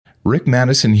Rick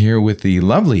Maddison here with the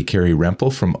lovely Kerry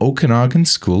Rempel from Okanagan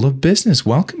School of Business.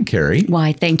 Welcome, Kerry.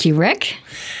 Why, thank you, Rick.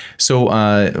 So,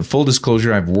 full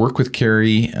disclosure, I've worked with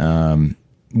Kerry,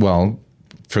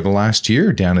 for the last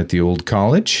year down at the old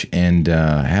college, and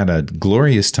had a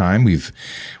glorious time. We've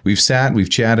sat,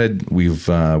 we've chatted, we've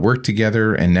worked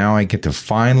together, and now I get to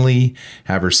finally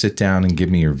have her sit down and give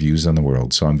me her views on the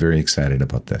world. So I'm very excited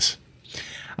about this.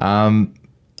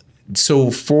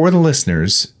 So for the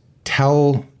listeners,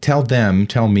 tell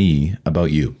me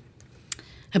about you.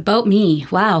 About me.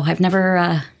 Wow. I've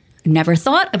never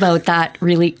thought about that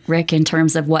really, Rick, in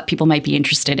terms of what people might be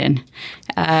interested in.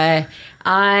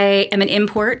 I am an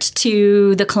import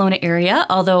to the Kelowna area,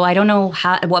 although I don't know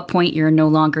at what point you're no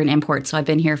longer an import. So I've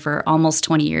been here for almost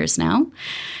 20 years now.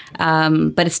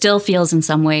 But it still feels in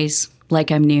some ways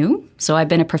like I'm new. So I've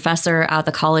been a professor at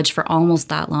the college for almost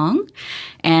that long.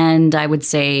 And I would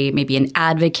say maybe an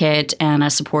advocate and a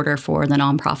supporter for the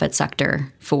nonprofit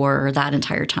sector for that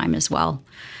entire time as well.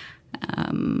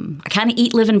 I kind of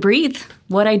eat, live, and breathe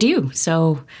what I do.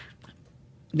 So,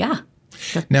 yeah.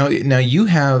 Now you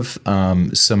have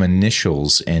some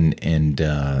initials and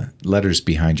letters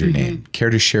behind your name. Care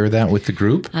to share that with the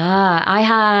group?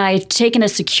 I've taken a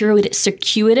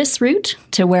circuitous route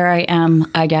to where I am,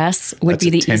 I guess, would That's be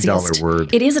the a $10 easiest.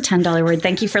 word. It is a $10 word.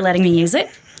 Thank you for letting me use it.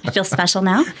 I feel special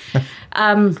now.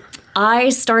 I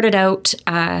started out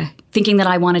thinking that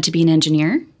I wanted to be an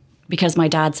engineer because my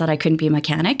dad said I couldn't be a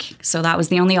mechanic. So that was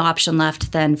the only option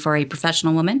left then for a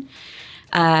professional woman.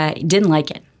 Didn't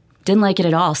like it. Didn't like it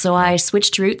at all. So I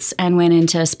switched routes and went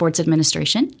into sports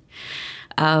administration.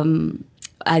 And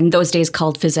those days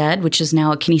called phys ed, which is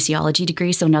now a kinesiology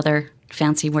degree, so another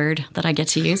fancy word that I get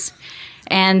to use.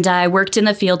 And I worked in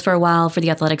the field for a while for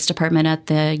the athletics department at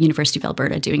the University of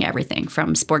Alberta, doing everything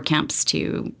from sport camps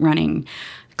to running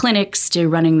clinics to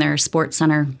running their sports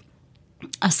center,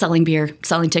 selling beer,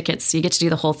 selling tickets. You get to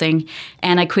do the whole thing.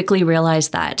 And I quickly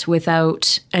realized that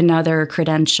without another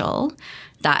credential,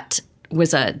 that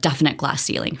was a definite glass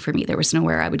ceiling for me. There was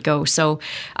nowhere I would go. So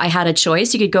I had a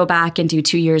choice. You could go back and do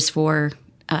 2 years to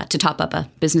top up a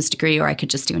business degree, or I could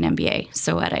just do an MBA.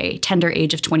 So at a tender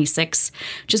age of 26,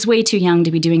 which is way too young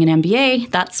to be doing an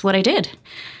MBA, that's what I did.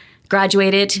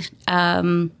 Graduated.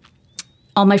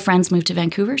 All my friends moved to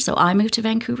Vancouver, so I moved to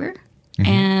Vancouver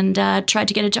and tried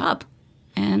to get a job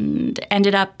and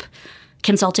ended up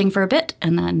consulting for a bit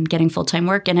and then getting full-time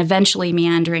work and eventually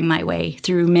meandering my way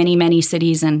through many, many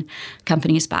cities and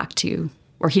companies back to,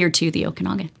 or here to the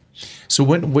Okanagan. So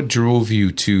what drove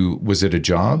you to, was it a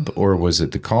job or was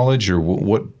it the college, or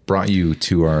what brought you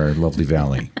to our lovely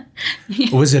valley?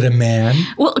 Was it a man?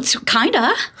 Well, it's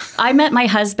kinda. I met my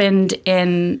husband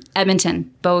in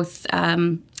Edmonton, both.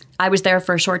 I was there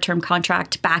for a short-term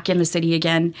contract back in the city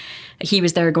again. He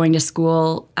was there going to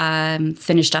school,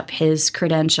 finished up his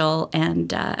credential,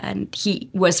 and he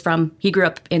grew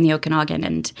up in the Okanagan,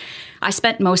 and I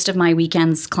spent most of my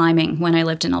weekends climbing when I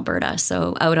lived in Alberta.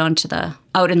 So out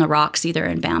in the rocks, either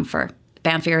in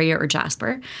Banff area or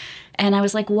Jasper. And I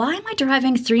was like, why am I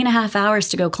driving 3.5 hours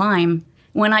to go climb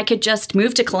when I could just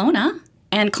move to Kelowna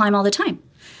and climb all the time?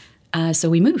 So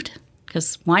we moved,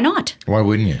 because why not? Why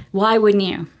wouldn't you? Why wouldn't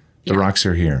you? The rocks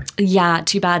are here. Yeah,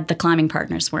 too bad the climbing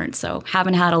partners weren't. So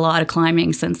haven't had a lot of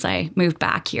climbing since I moved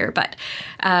back here. But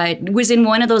was in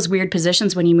one of those weird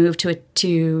positions when you move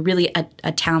to really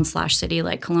a town/city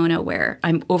like Kelowna, where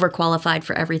I'm overqualified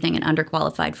for everything and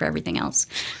underqualified for everything else.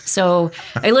 So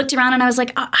I looked around and I was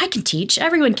like, I can teach.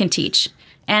 Everyone can teach.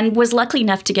 And was lucky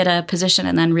enough to get a position,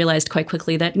 and then realized quite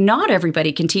quickly that not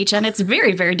everybody can teach, and it's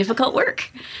very, very difficult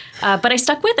work. But I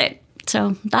stuck with it.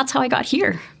 So that's how I got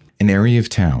here. An area of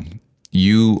town.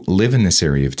 You live in this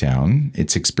area of town.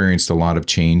 It's experienced a lot of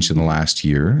change in the last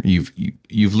year.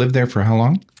 You've lived there for how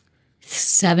long?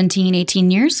 17,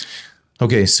 18 years.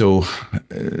 Okay, so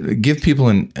give people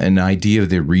an idea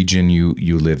of the region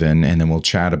you live in, and then we'll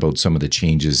chat about some of the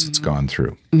changes it's gone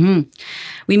through. Mm-hmm.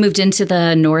 We moved into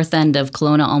the north end of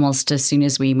Kelowna almost as soon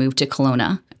as we moved to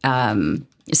Kelowna.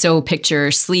 So picture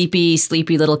sleepy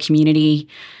little community.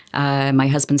 My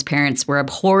husband's parents were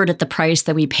abhorred at the price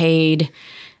that we paid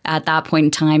at that point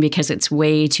in time because it's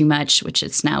way too much, which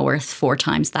it's now worth 4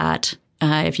 times that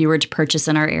if you were to purchase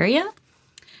in our area.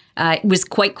 It was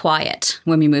quite quiet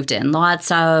when we moved in.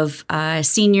 Lots of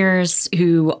seniors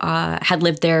who had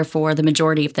lived there for the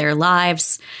majority of their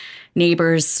lives.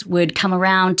 Neighbors would come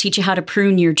around, teach you how to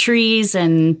prune your trees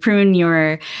and prune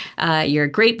your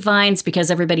grapevines,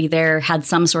 because everybody there had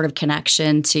some sort of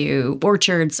connection to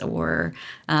orchards or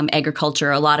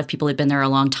agriculture. A lot of people had been there a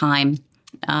long time.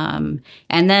 And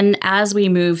then as we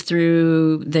move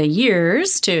through the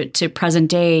years to present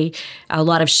day, a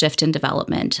lot of shift in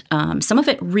development. Some of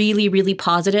it really, really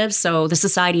positive. So the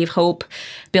Society of Hope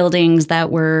buildings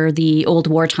that were the old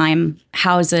wartime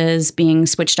houses being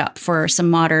switched up for some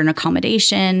modern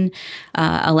accommodation,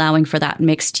 allowing for that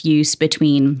mixed use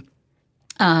between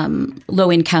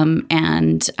low income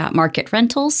and market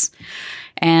rentals.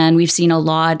 And we've seen a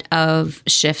lot of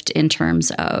shift in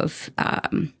terms of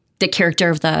the character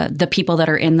of the people that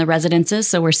are in the residences.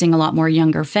 So we're seeing a lot more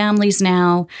younger families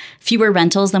now, fewer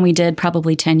rentals than we did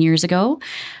probably 10 years ago.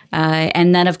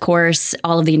 And then, of course,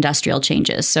 all of the industrial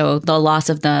changes. So the loss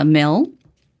of the mill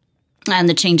and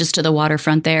the changes to the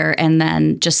waterfront there, and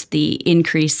then just the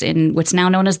increase in what's now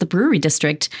known as the brewery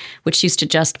district, which used to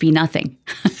just be nothing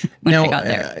when I got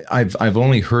there. I've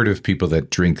only heard of people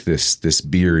that drink this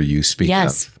beer you speak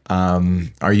Yes.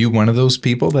 of. Are you one of those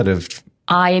people that have...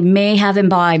 I may have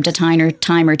imbibed a time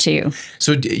or two.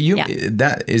 So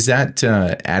is that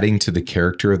adding to the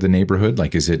character of the neighborhood?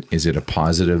 Like, is it a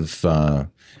positive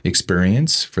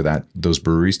experience for those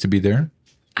breweries to be there?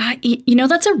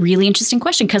 That's a really interesting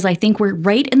question, because I think we're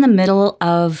right in the middle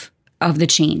of the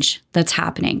change that's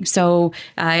happening. So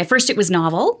at first it was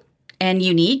novel and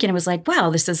unique, and it was like, wow,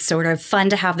 this is sort of fun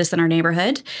to have this in our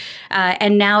neighborhood.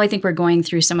 And now I think we're going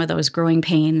through some of those growing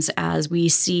pains as we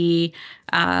see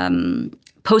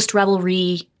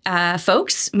post-revelry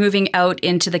folks moving out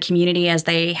into the community as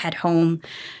they head home.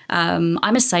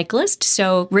 I'm a cyclist,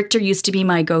 so Richter used to be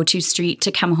my go-to street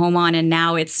to come home on, and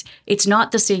now it's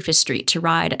not the safest street to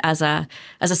ride as a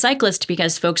cyclist,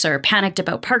 because folks are panicked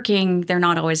about parking. They're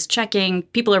not always checking.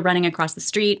 People are running across the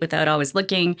street without always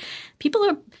looking.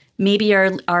 People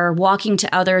are walking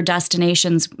to other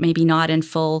destinations, maybe not in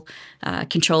full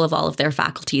control of all of their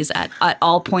faculties at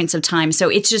all points of time. So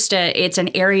it's just it's an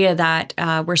area that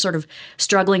we're sort of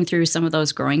struggling through some of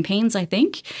those growing pains, I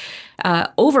think.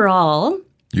 Overall,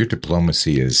 your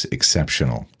diplomacy is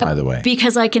exceptional, by the way.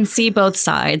 Because I can see both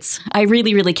sides. I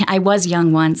really, really can. I was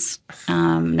young once,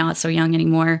 not so young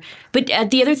anymore. But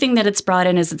the other thing that it's brought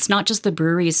in is it's not just the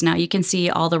breweries now. You can see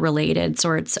all the related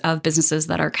sorts of businesses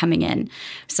that are coming in.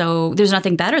 So there's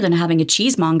nothing better than having a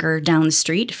cheesemonger down the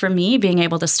street for me, being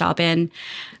able to stop in.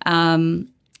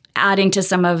 Adding to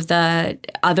some of the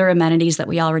other amenities that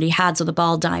we already had. So the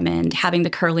Ball Diamond, having the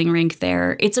curling rink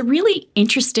there. It's a really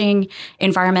interesting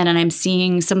environment, and I'm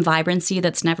seeing some vibrancy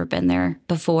that's never been there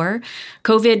before.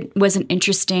 COVID was an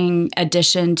interesting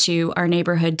addition to our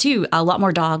neighborhood too. A lot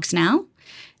more dogs now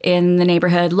in the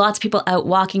neighborhood. Lots of people out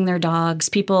walking their dogs,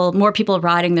 more people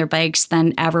riding their bikes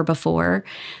than ever before.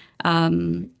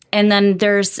 And then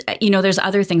there's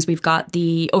other things. We've got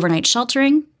the overnight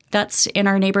sheltering that's in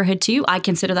our neighborhood too. I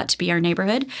consider that to be our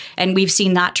neighborhood. And we've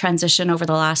seen that transition over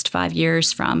the last 5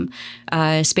 years from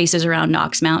spaces around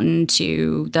Knox Mountain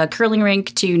to the curling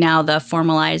rink to now the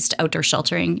formalized outdoor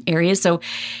sheltering areas. So,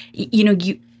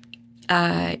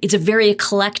 it's a very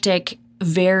eclectic,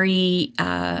 very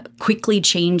quickly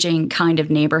changing kind of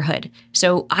neighborhood.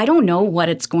 So I don't know what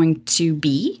it's going to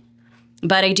be,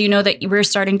 but I do know that we're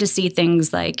starting to see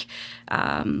things like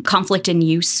conflict in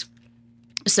use.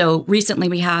 So recently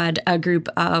we had a group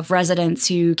of residents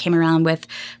who came around with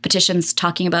petitions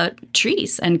talking about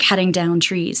trees and cutting down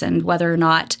trees and whether or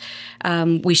not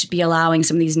we should be allowing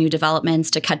some of these new developments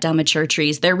to cut down mature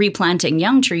trees. They're replanting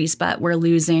young trees, but we're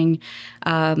losing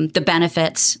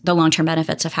the long-term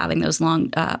benefits of having those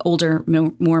older,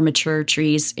 more mature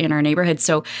trees in our neighborhood.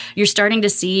 So you're starting to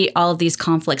see all of these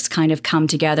conflicts kind of come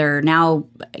together. Now,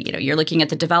 you're looking at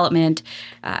the development.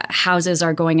 Houses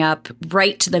are going up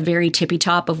right to the very tippy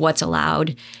top of what's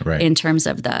allowed in terms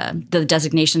of the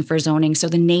designation for zoning. So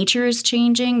the nature is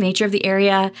changing, nature of the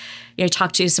area. I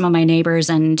talk to some of my neighbors,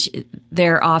 and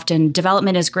they're often,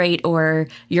 development is great, or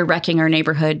you're wrecking our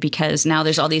neighborhood because now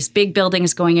there's all these big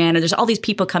buildings going in, or there's all these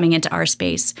people coming into our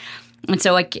space. And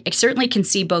so I certainly can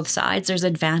see both sides. There's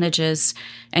advantages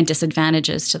and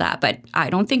disadvantages to that, but I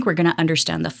don't think we're going to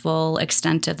understand the full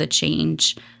extent of the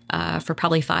change for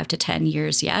probably 5 to 10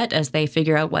 years yet, as they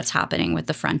figure out what's happening with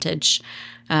the frontage,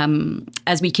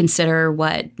 as we consider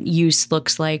what use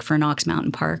looks like for Knox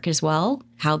Mountain Park as well,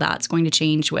 how that's going to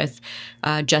change with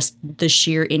just the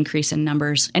sheer increase in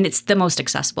numbers. And it's the most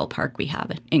accessible park we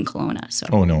have in Kelowna. So.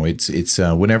 Oh, no, it's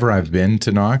whenever I've been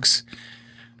to Knox,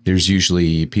 there's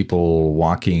usually people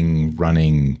walking,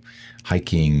 running,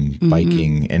 hiking,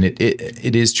 biking, and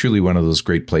it is truly one of those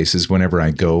great places. Whenever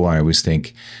I go, I always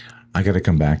think, I got to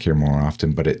come back here more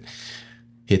often, but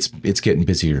it's getting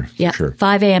busier, for sure.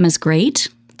 5 a.m. is great.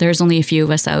 There's only a few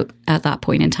of us out at that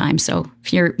point in time. So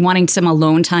if you're wanting some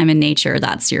alone time in nature,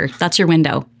 that's your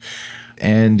window.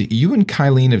 And you and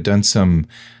Kylene have done some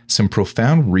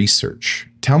profound research.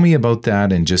 Tell me about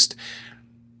that, and just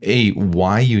A,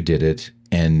 why you did it,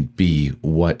 and B,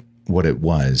 what it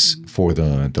was for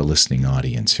the listening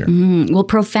audience here. Well,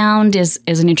 profound is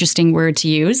an interesting word to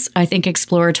use. I think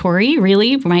exploratory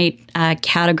really might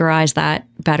categorize that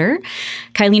better.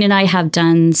 Kylene and I have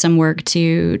done some work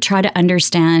to try to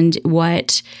understand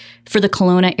what, for the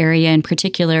Kelowna area in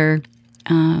particular,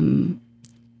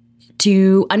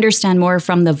 to understand more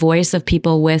from the voice of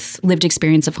people with lived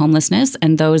experience of homelessness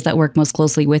and those that work most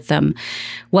closely with them,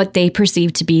 what they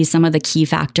perceive to be some of the key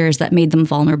factors that made them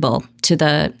vulnerable to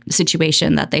the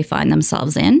situation that they find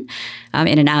themselves in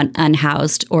an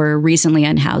unhoused or recently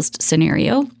unhoused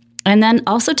scenario. And then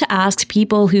also to ask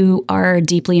people who are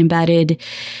deeply embedded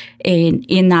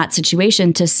in that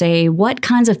situation to say what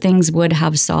kinds of things would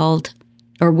have solved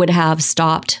or would have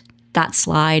stopped that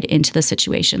slide into the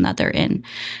situation that they're in.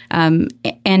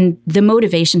 And the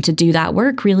motivation to do that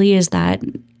work really is that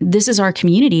this is our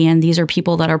community and these are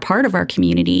people that are part of our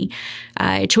community.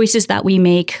 Choices that we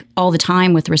make all the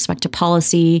time with respect to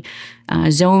policy,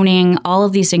 zoning, all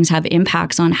of these things have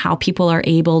impacts on how people are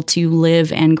able to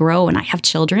live and grow. And I have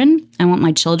children. I want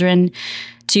my children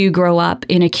to grow up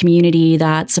in a community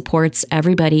that supports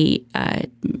everybody.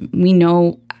 We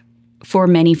know for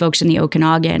many folks in the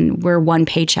Okanagan, we're one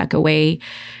paycheck away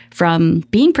from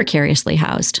being precariously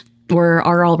housed or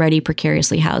are already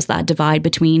precariously housed. That divide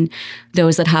between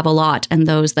those that have a lot and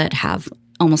those that have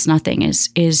almost nothing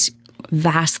is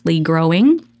vastly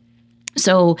growing.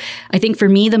 So I think for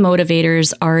me, the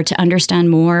motivators are to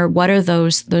understand more what are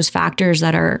those factors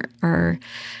that are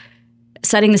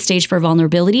setting the stage for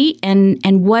vulnerability,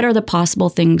 and what are the possible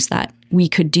things that we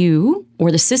could do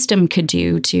or the system could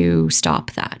do to stop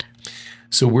that.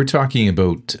 So we're talking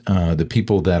about the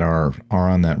people that are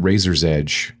on that razor's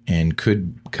edge and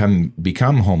could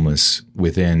become homeless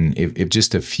within, if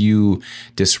just a few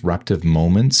disruptive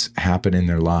moments happen in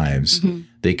their lives,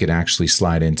 they could actually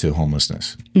slide into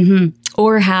homelessness.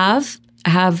 Or have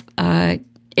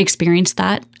experienced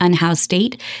that unhoused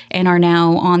state and are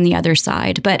now on the other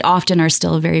side, but often are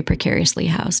still very precariously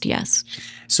housed, yes.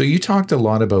 So you talked a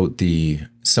lot about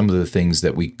some of the things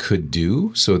that we could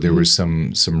do. So there was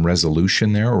some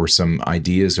resolution there, or some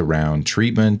ideas around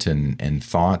treatment and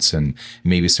thoughts, and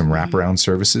maybe some wraparound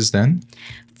services then?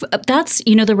 That's,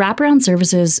 the wraparound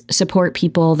services support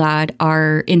people that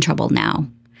are in trouble now.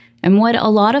 And what a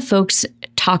lot of folks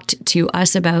talked to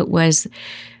us about was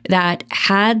that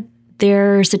had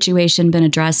their situation been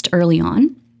addressed early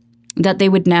on, that they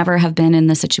would never have been in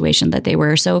the situation that they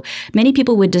were. So many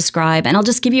people would describe, and I'll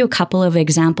just give you a couple of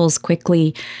examples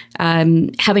quickly,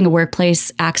 having a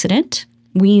workplace accident.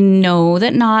 We know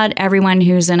that not everyone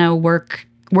who's in a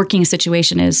working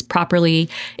situation is properly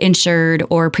insured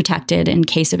or protected in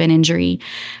case of an injury.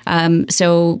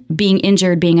 So being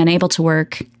injured, being unable to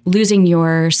work, losing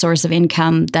your source of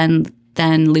income, then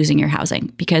losing your housing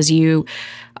because you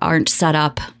aren't set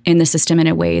up in the system in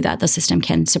a way that the system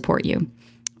can support you.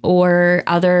 Or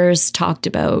others talked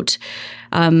about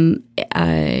having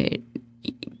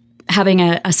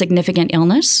a significant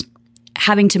illness,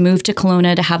 having to move to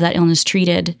Kelowna to have that illness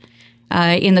treated.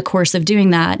 In the course of doing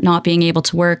that, not being able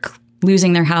to work,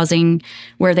 losing their housing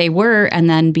where they were, and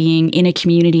then being in a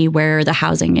community where the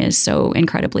housing is so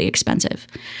incredibly expensive.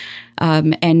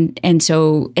 And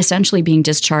so essentially being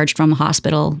discharged from the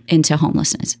hospital into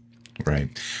homelessness. Right.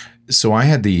 So I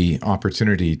had the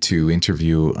opportunity to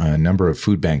interview a number of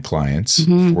food bank clients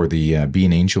for the Be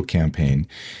an Angel campaign.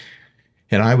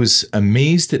 And I was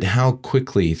amazed at how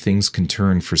quickly things can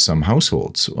turn for some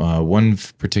households. One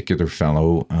particular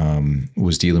fellow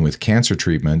was dealing with cancer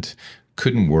treatment,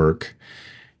 couldn't work.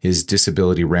 His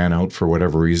disability ran out for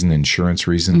whatever reason, insurance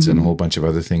reasons, and a whole bunch of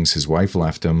other things. His wife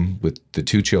left him with the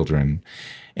 2 children.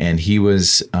 And he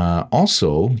was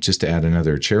also, just to add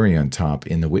another cherry on top,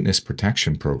 in the witness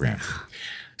protection program.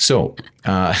 So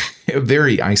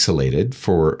very isolated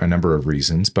for a number of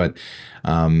reasons, but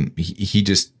he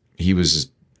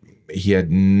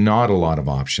had not a lot of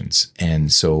options.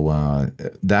 And so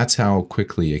that's how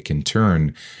quickly it can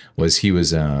turn. He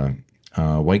was a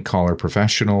white collar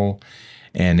professional,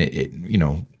 and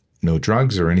no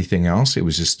drugs or anything else. It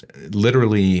was just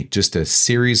literally just a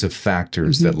series of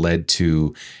factors that led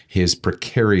to his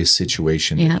precarious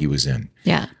situation that he was in.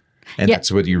 Yeah. And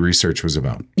that's what your research was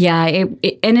about. Yeah,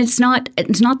 and it's not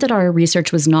that our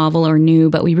research was novel or new,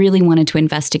 but we really wanted to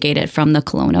investigate it from the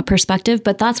Kelowna perspective.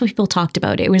 But that's what people talked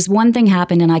about. It was one thing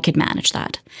happened and I could manage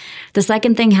that. The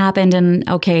second thing happened and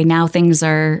okay, now things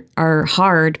are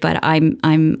hard, but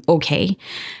I'm okay.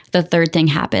 The third thing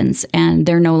happens and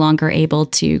they're no longer able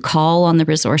to call on the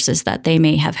resources that they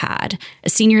may have had.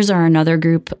 Seniors are another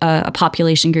group, a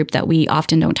population group that we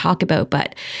often don't talk about,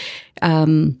 but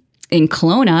in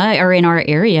Kelowna or in our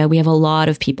area, we have a lot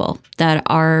of people that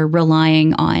are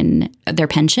relying on their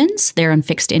pensions, they're on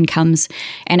fixed incomes.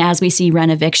 And as we see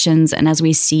rent evictions and as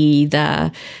we see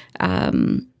the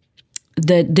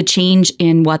change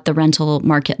in what the rental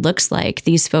market looks like,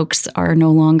 these folks are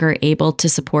no longer able to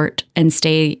support and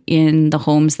stay in the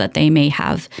homes that they may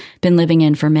have been living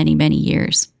in for many, many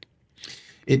years.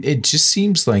 It just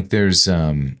seems like there's,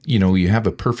 you have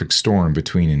a perfect storm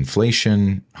between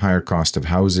inflation, higher cost of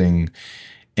housing,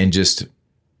 and just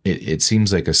it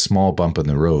seems like a small bump in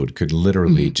the road could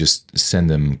literally just send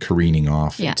them careening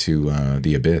off into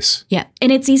the abyss. Yeah.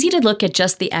 And it's easy to look at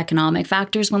just the economic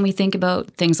factors when we think about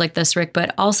things like this, Rick,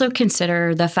 but also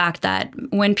consider the fact that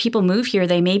when people move here,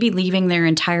 they may be leaving their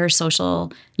entire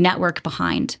social network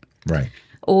behind. Right.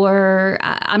 Or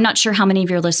I'm not sure how many of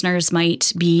your listeners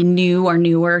might be new or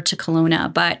newer to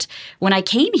Kelowna, but when I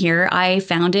came here, I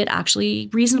found it actually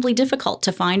reasonably difficult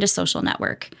to find a social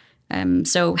network.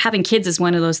 So having kids is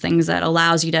one of those things that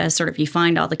allows you to you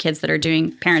find all the parents that are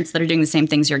doing the same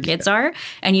things your kids are,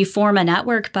 and you form a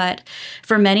network. But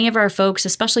for many of our folks,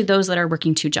 especially those that are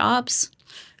working 2 jobs,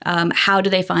 how do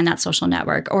they find that social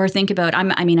network? Or think about,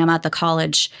 I'm at the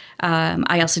college.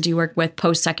 I also do work with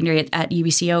post-secondary at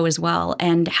UBCO as well.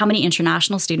 And how many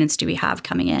international students do we have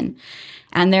coming in?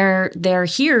 And they're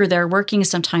here, they're working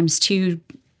sometimes 2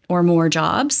 or more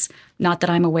jobs. Not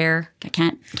that I'm aware, I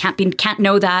can't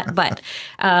know that, but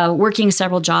working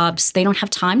several jobs, they don't have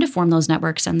time to form those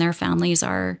networks, and their families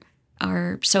are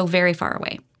so very far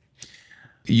away.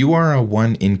 You are a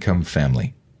one-income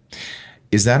family.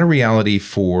 Is that a reality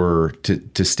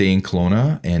to stay in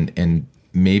Kelowna? And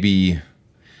maybe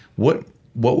what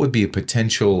would be a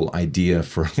potential idea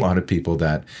for a lot of people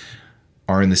that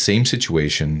are in the same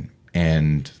situation,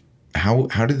 and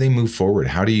how do they move forward?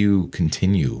 How do you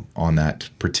continue on that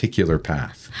particular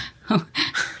path?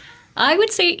 I would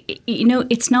say,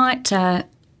 it's not,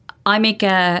 I make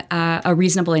a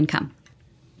reasonable income.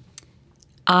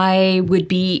 I would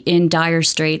be in dire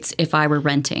straits if I were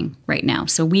renting right now.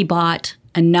 So we bought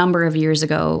a number of years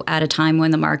ago at a time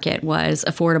when the market was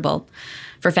affordable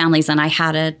for families, and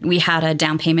we had a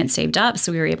down payment saved up,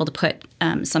 so we were able to put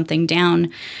something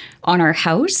down on our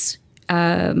house.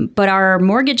 But our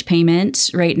mortgage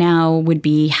payment right now would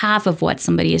be half of what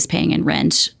somebody is paying in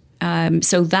rent.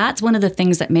 So that's one of the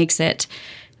things that makes it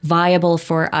viable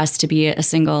for us to be a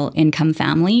single income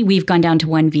family. We've gone down to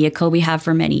one vehicle we have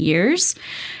for many years.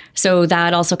 So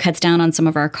that also cuts down on some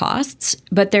of our costs.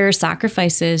 But there are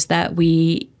sacrifices that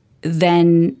we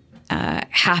then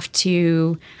have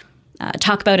to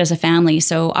talk about as a family.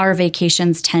 So our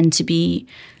vacations tend to be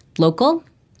local.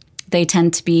 They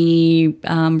tend to be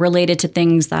related to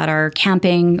things that are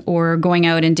camping or going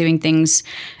out and doing things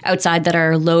outside that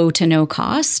are low to no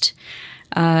cost.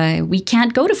 We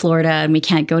can't go to Florida, and we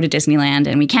can't go to Disneyland,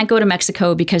 and we can't go to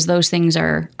Mexico because those things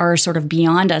are sort of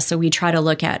beyond us. So we try to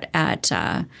look at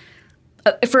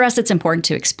for us, it's important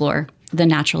to explore the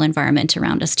natural environment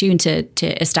around us too, and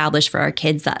to establish for our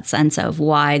kids that sense of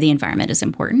why the environment is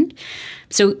important.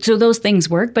 So those things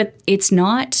work, but it's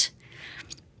not.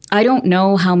 I don't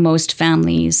know how most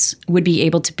families would be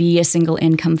able to be a single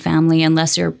income family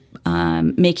unless you're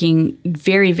making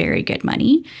very, very good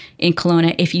money in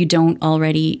Kelowna if you don't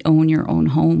already own your own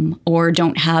home or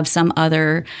don't have some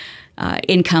other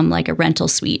income like a rental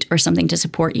suite or something to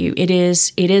support you. It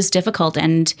is difficult.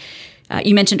 And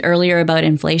you mentioned earlier about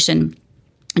inflation.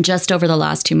 Just over the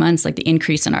last 2 months, like the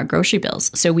increase in our grocery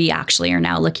bills. So we actually are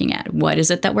now looking at what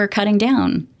is it that we're cutting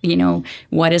down?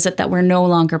 What is it that we're no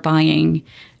longer buying?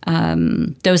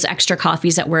 Those extra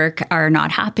coffees at work are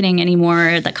not happening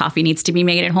anymore. The coffee needs to be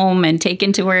made at home and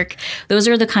taken to work. Those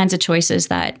are the kinds of choices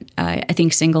that I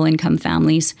think single income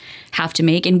families have to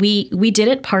make. And we did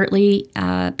it partly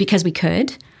because we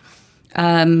could,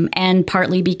 and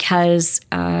partly because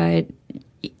it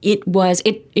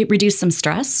reduced some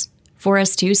stress for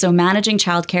us too. So managing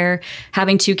childcare,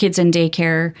 having 2 kids in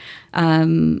daycare,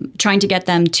 trying to get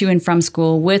them to and from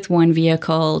school with one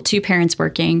vehicle, 2 parents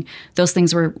working, those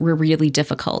things were really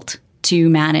difficult to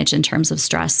manage in terms of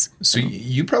stress. So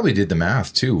you probably did the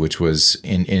math too, which was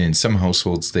in some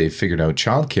households they figured out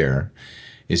childcare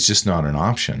is just not an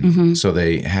option. So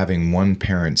having one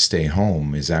parent stay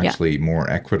home is actually more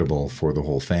equitable for the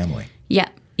whole family. Yeah.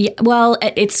 Well,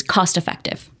 it's cost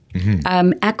effective.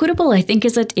 Equitable, I think,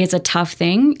 is a tough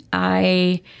thing.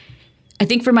 I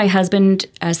think for my husband,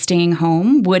 staying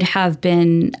home would have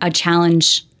been a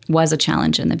challenge. Was a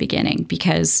challenge in the beginning,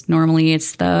 because normally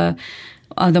it's the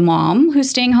mom who's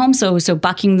staying home. So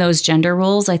bucking those gender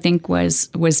roles, I think, was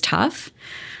tough.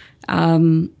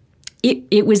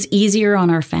 It was easier on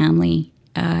our family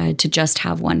to just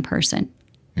have one person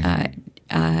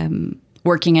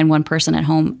working and one person at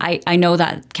home. I know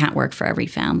that can't work for every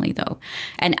family, though.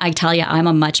 And I tell you, I'm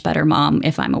a much better mom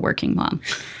if I'm a working mom.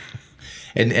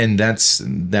 And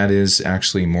that is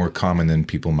actually more common than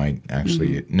people might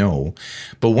actually know.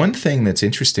 But one thing that's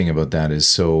interesting about that is,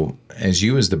 so as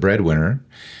you as the breadwinner,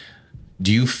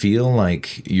 do you feel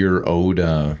like you're owed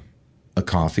a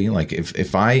coffee? Like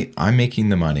if I'm making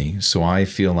the money, so I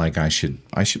feel like I should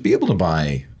be able to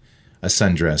buy a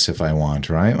sundress if I want,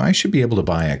 or I should be able to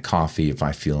buy a coffee if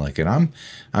I feel like it. I'm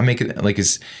making, like,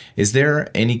 is there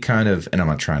any kind of, and I'm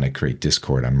not trying to create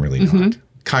discord, I'm really not.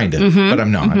 Kind of, but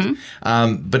I'm not.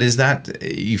 But is that,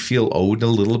 you feel owed a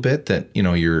little bit, that,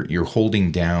 you're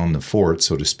holding down the fort,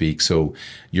 so to speak, so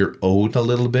you're owed a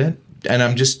little bit? And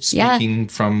I'm just speaking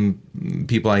from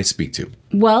people I speak to.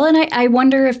 Well, and I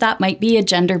wonder if that might be a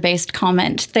gender-based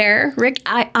comment there, Rick.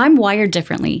 I'm wired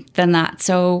differently than that.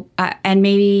 So, and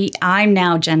maybe I'm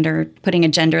now putting a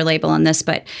gender label on this,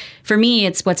 but for me,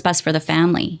 it's what's best for the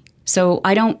family. So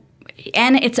I don't,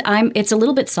 and it's a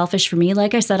little bit selfish for me.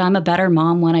 Like I said, I'm a better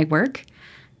mom when I work.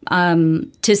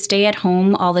 To stay at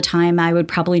home all the time, I would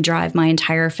probably drive my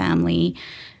entire family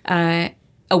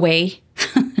away.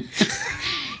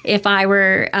 If I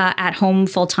were at home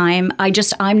full time,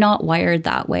 I'm not wired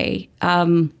that way.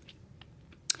 And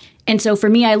so for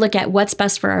me, I look at what's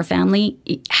best for our family.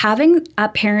 Having a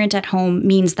parent at home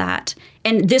means that,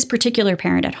 and this particular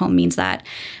parent at home means that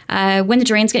when the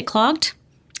drains get clogged,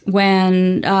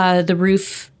 when the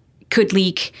roof could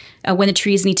leak, when the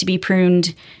trees need to be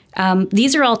pruned,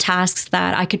 these are all tasks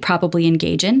that I could probably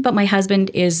engage in, but my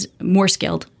husband is more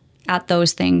skilled at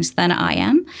those things than I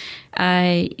am.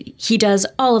 He does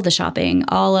all of the shopping,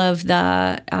 all of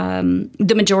the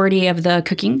majority of the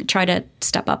cooking, try to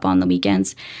step up on the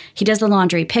weekends. He does the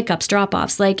laundry, pickups,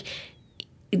 drop-offs. Like,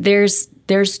 there's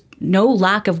no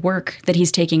lack of work that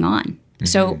he's taking on.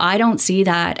 So I don't see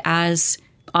that as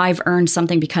I've earned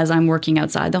something because I'm working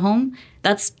outside the home.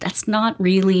 That's not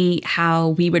really how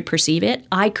we would perceive it.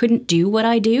 I couldn't do what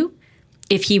I do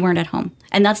if he weren't at home.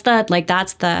 And that's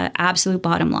the absolute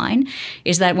bottom line,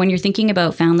 is that when you're thinking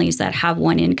about families that have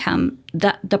one income,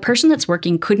 the person that's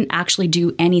working couldn't actually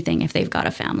do anything if they've got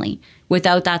a family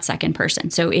without that second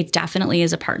person. So it definitely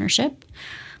is a partnership.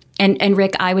 And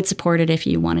Rick, I would support it if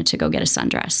you wanted to go get a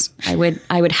sundress.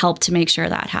 I would help to make sure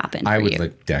that happened. I would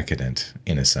look decadent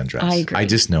in a sundress. I agree. I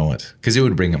just know it, because it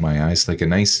would bring up my eyes, like a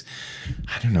nice,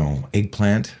 I don't know,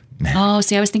 eggplant. Man. Oh,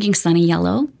 see, I was thinking sunny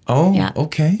yellow. Oh, yeah.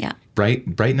 Okay. Yeah.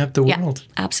 Brighten up the world.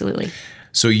 Yeah, absolutely.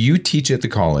 So you teach at the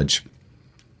college,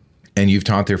 and you've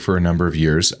taught there for a number of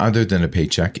years. Other than a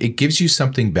paycheck, it gives you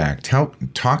something back.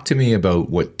 Talk to me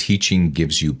about what teaching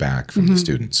gives you back from the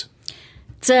students.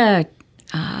 It's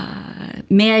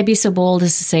may I be so bold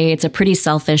as to say, it's a pretty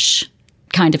selfish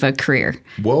kind of a career.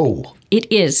 Whoa.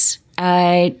 It is.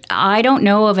 I don't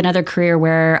know of another career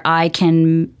where I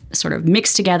can sort of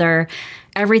mix together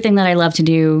everything that I love to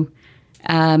do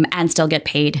and still get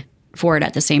paid for it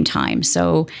at the same time.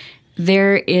 So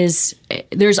there's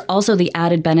also the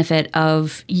added benefit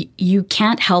of you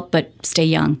can't help but stay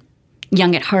young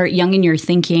at heart, young in your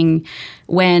thinking,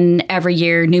 when every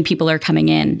year new people are coming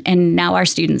in. And now our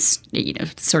students,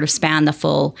 sort of span the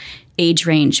full age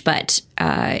range, but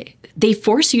they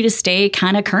force you to stay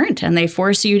kind of current, and they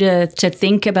force you to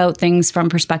think about things from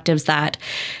perspectives that,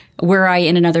 were I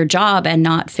in another job and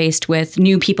not faced with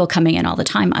new people coming in all the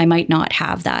time, I might not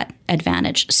have that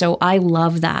advantage. So I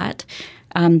love that.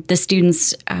 The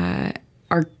students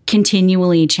are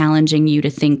continually challenging you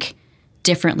to think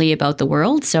differently about the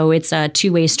world. So it's a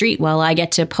two-way street. While I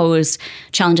get to pose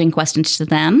challenging questions to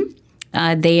them,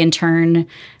 they in turn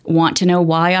want to know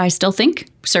why I still think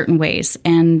certain ways.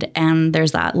 And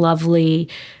there's that lovely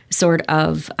sort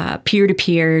of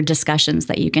peer-to-peer discussions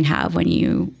that you can have when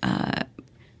you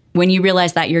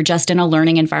realize that you're just in a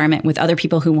learning environment with other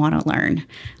people who want to learn.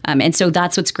 And so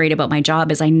that's what's great about my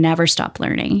job, is I never stop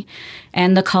learning.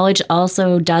 And the college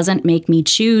also doesn't make me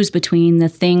choose between the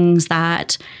things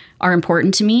that are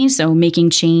important to me. So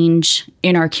making change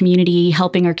in our community,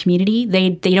 helping our community, they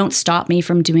don't stop me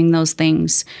from doing those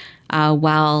things.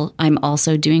 while I'm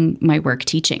also doing my work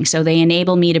teaching. So they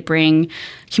enable me to bring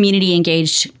community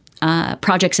engaged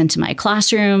projects into my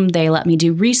classroom. They let me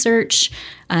do research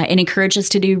and encourage us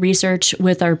to do research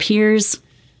with our peers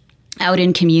out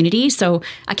in community. So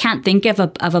I can't think of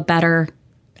a better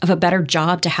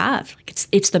job to have. Like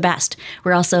it's the best.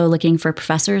 We're also looking for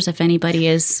professors if anybody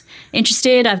is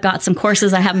interested. I've got some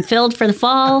courses I haven't filled for the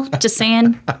fall. Just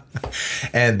saying.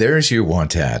 And there's your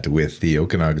want ad with the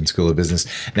Okanagan School of Business.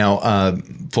 Now,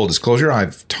 full disclosure,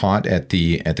 I've taught at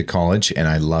the college and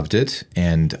I loved it.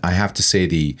 And I have to say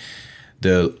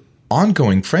the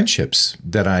ongoing friendships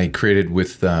that I created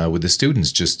with the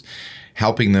students, just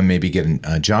helping them maybe get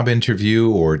a job interview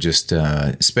or just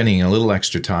spending a little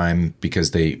extra time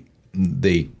because they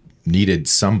needed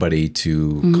somebody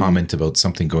to comment about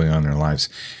something going on in their lives.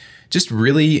 Just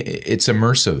really, it's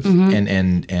immersive,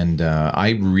 and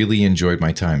I really enjoyed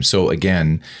my time. So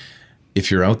again,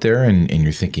 if you're out there and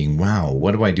you're thinking, wow,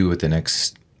 what do I do with the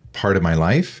next part of my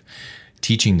life?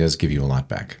 Teaching does give you a lot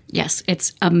back. Yes,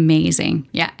 it's amazing.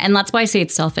 Yeah, and that's why I say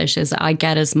it's selfish, is I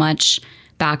get as much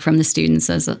back from the students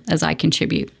as I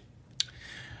contribute.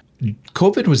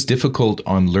 COVID was difficult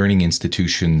on learning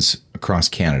institutions across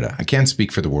Canada. I can't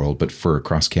speak for the world, but for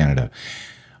across Canada.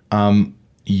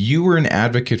 You were an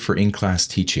advocate for in-class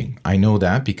teaching. I know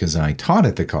that because I taught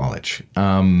at the college.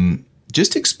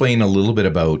 Just explain a little bit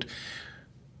about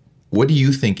what do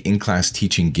you think in-class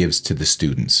teaching gives to the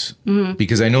students?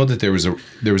 Because I know that there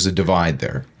was a divide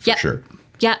there, for sure.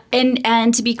 Yeah,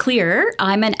 and to be clear,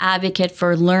 I'm an advocate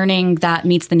for learning that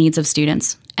meets the needs of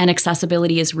students, and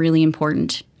accessibility is really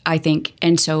important, I think.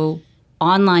 And so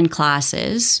online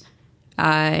classes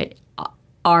are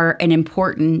an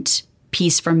important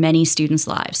piece for many students'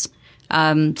 lives.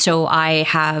 So I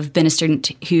have been a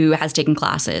student who has taken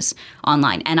classes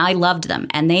online, and I loved them,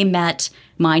 and they met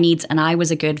my needs, and I was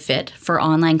a good fit for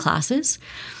online classes.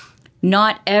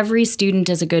 Not every student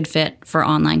is a good fit for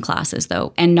online classes,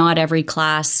 though, and not every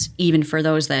class, even for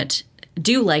those that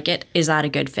do like it, is that a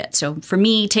good fit. So for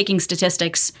me, taking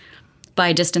statistics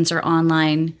by distance or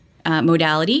online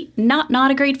modality, not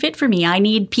a great fit for me. I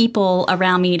need people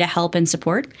around me to help and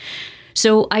support.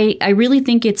 So I really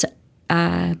think it's,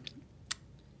 I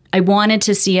wanted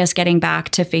to see us getting back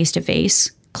to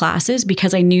face-to-face classes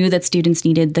because I knew that students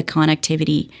needed the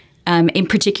connectivity, in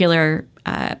particular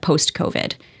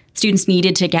post-COVID. Students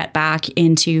needed to get back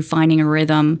into finding a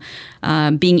rhythm,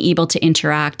 being able to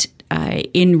interact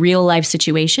in real life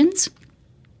situations,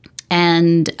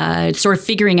 and sort of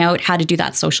figuring out how to do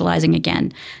that socializing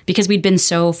again because we'd been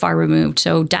so far removed.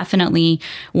 So definitely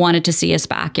wanted to see us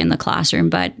back in the classroom.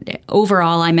 But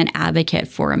overall, I'm an advocate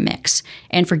for a mix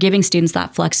and for giving students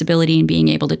that flexibility and being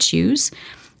able to choose.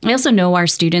 I also know our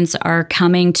students are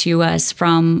coming to us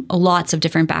from lots of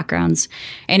different backgrounds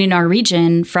and in our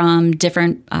region from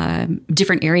different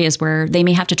areas where they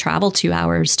may have to travel 2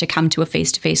 hours to come to a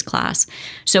face-to-face class.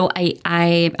 So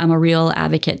I am a real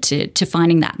advocate to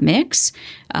finding that mix.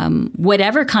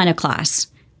 Whatever kind of class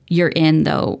you're in,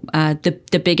 though,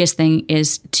 the biggest thing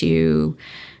is to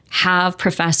have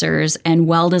professors and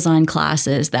well-designed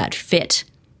classes that fit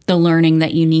the learning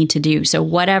that you need to do. So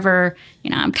whatever,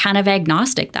 I'm kind of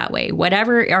agnostic that way.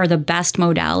 Whatever are the best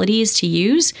modalities to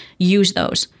use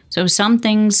those. So some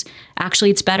things, actually,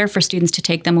 it's better for students to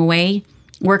take them away,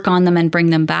 work on them and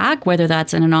bring them back, whether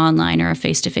that's in an online or a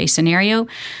face-to-face scenario.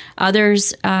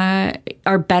 Others are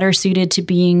better suited to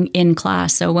being in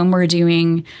class. So when we're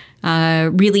doing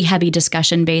really heavy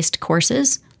discussion-based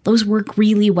courses, those work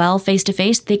really well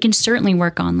face-to-face. They can certainly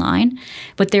work online,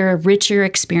 but they're a richer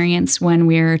experience when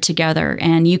we're together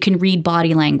and you can read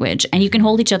body language and you can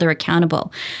hold each other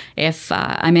accountable. If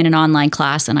I'm in an online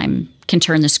class and I can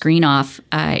turn the screen off,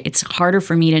 it's harder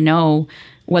for me to know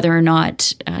whether or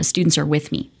not students are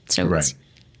with me. So right.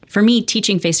 For me,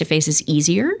 teaching face-to-face is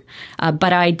easier,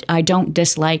 but I don't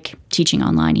dislike teaching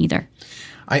online either.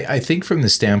 I think from the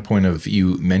standpoint of,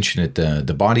 you mentioned it,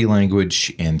 the body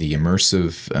language and the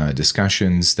immersive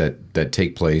discussions that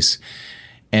take place,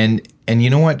 and you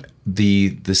know what,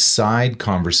 the side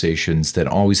conversations that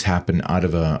always happen out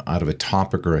of a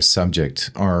topic or a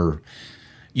subject are,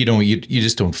 you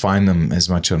just don't find them as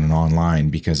much on an online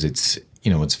because it's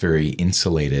very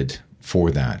insulated for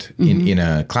that. Mm-hmm. In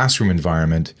a classroom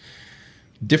environment,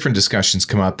 different discussions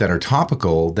come up that are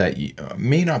topical that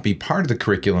may not be part of the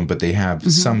curriculum, but they have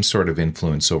some sort of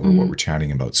influence over what we're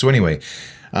chatting about. So anyway,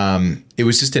 it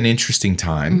was just an interesting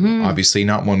time. Obviously,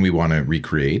 not one we want to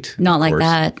recreate. Not like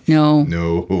that. No.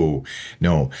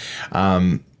 No.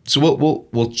 So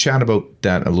we'll chat about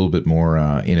that a little bit more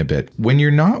in a bit. When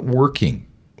you're not working,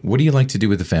 what do you like to do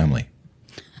with the family?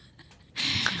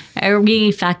 Are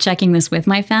we fact checking this with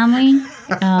my family?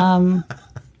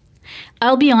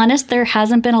 I'll be honest, there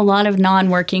hasn't been a lot of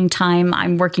non-working time.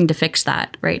 I'm working to fix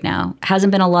that right now.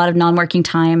 Hasn't been a lot of non-working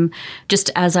time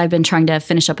just as I've been trying to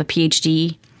finish up a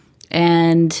PhD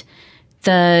and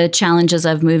the challenges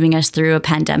of moving us through a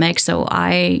pandemic. So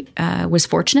I was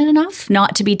fortunate enough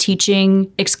not to be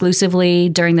teaching exclusively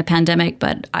during the pandemic,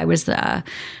 but I was the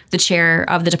chair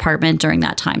of the department during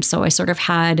that time. So I sort of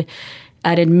had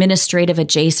an administrative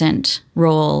adjacent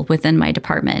role within my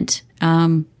department.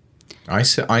 I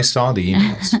saw the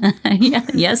emails. Yeah,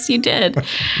 yes, you did.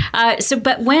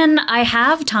 But when I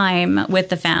have time with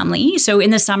the family, so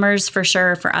in the summers, for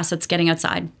sure, for us, it's getting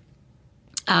outside.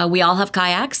 We all have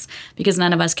kayaks because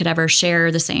none of us could ever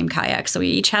share the same kayak. So we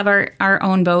each have our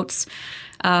own boats.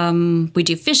 We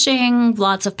do fishing,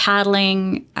 lots of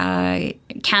paddling,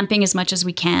 camping as much as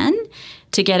we can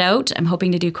to get out. I'm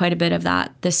hoping to do quite a bit of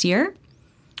that this year.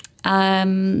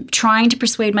 Trying to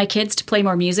persuade my kids to play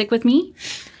more music with me.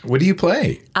 What do you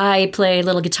play? I play a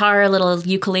little guitar, a little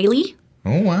ukulele.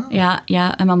 Oh, wow. Yeah.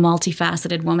 I'm a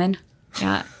multifaceted woman.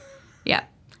 Yeah.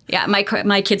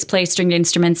 My kids play stringed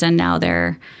instruments, and now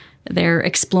they're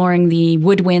exploring the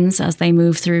woodwinds as they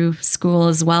move through school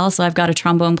as well. So I've got a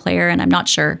trombone player, and I'm not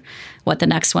sure what the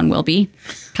next one will be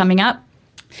coming up.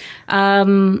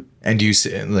 And do you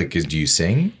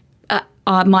sing?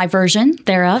 My version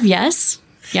thereof, yes.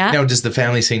 Yeah. Now, does the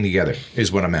family sing together is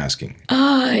what I'm asking.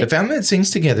 The family that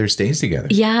sings together stays together.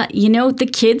 Yeah. The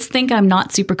kids think I'm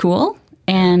not super cool.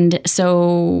 And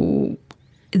so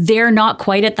they're not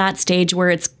quite at that stage where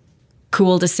it's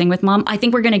cool to sing with mom. I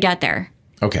think we're going to get there.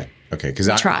 Okay. Because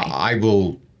I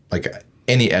will,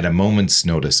 at a moment's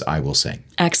notice, I will sing.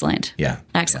 Excellent. Yeah.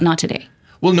 Excellent. Yeah. Not today.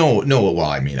 Well, no. Well,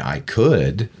 I mean, I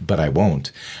could, but I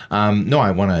won't. No,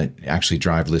 I want to actually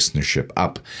drive listenership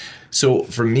up. So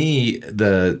for me,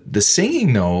 the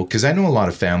singing, though, because I know a lot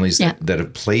of families that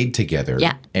have played together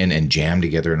and jammed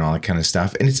together and all that kind of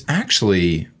stuff. And it's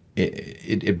actually,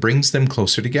 it brings them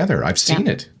closer together. I've seen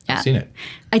it. Yeah. I've seen it.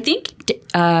 I think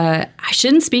I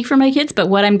shouldn't speak for my kids, but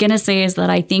what I'm going to say is that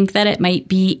I think that it might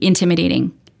be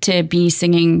intimidating to be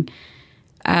singing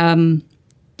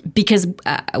because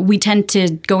we tend to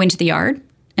go into the yard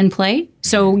and play.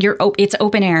 So it's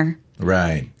open air.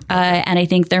 Right. And I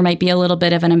think there might be a little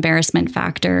bit of an embarrassment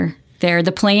factor there.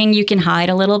 The playing, you can hide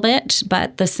a little bit,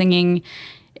 but the singing,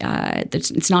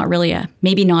 it's not really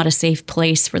maybe not a safe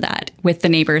place for that with the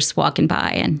neighbors walking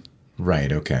by. And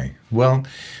right. Okay. Well,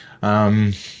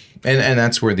 and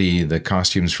that's where the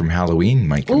costumes from Halloween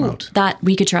might come out. That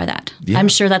we could try that. Yeah. I'm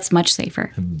sure that's much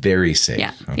safer. Very safe.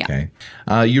 Yeah. Okay.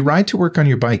 Yeah. You ride to work on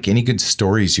your bike. Any good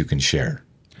stories you can share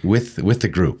with the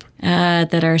group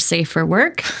that are safe for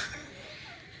work?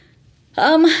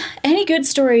 Any good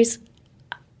stories?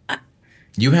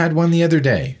 You had one the other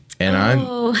day,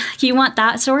 and you want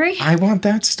that story? I want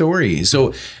that story.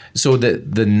 So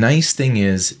the nice thing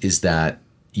is that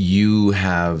you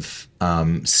have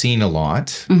seen a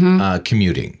lot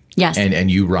commuting. Yes, and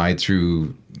you ride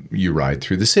through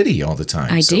the city all the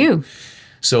time. I do.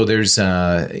 So there's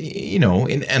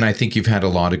and I think you've had a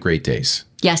lot of great days.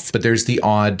 Yes, but there's the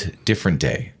odd different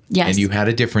day. Yes, and you had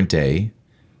a different day.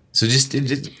 So just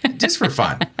for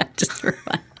fun. Just for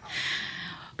fun.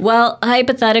 Well,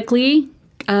 hypothetically,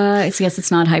 I guess it's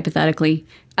not hypothetically.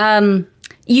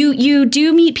 You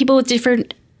do meet people with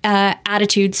different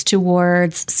attitudes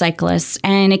towards cyclists,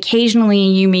 and occasionally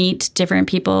you meet different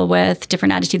people with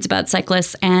different attitudes about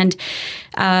cyclists and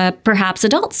perhaps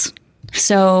adults.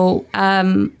 So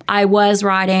I was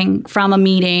riding from a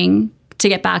meeting to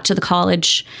get back to the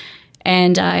college,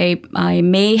 and I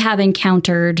may have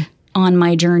encountered on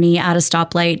my journey at a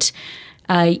stoplight,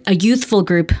 a youthful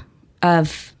group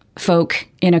of folk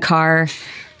in a car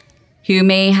who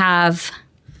may have,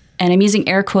 and I'm using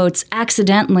air quotes,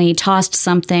 accidentally tossed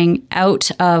something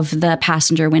out of the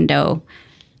passenger window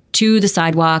to the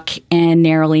sidewalk and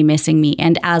narrowly missing me.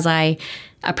 And as I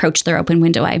approached their open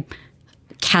window, I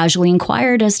casually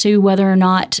inquired as to whether or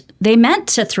not they meant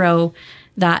to throw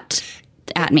that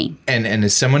at me. And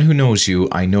as someone who knows you,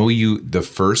 I know the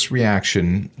first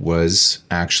reaction was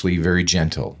actually very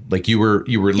gentle. Like you were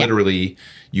literally,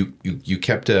 you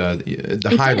kept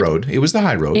the high road. It was the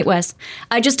high road. It was.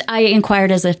 I inquired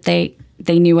as if they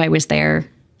knew I was there.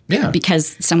 Yeah.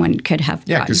 Because someone could have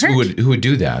gotten hurt. Yeah, because who would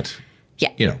do that?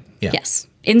 Yeah. Yeah. Yes.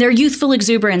 In their youthful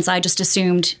exuberance, I just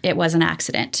assumed it was an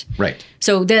accident. Right.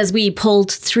 So as we pulled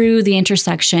through the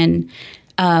intersection,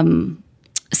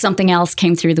 something else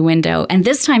came through the window, and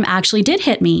this time actually did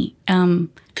hit me.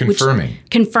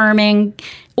 Confirming,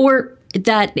 or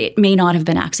that it may not have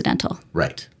been accidental.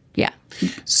 Right. Yeah.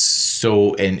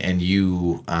 So, and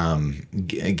you,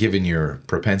 given your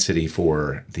propensity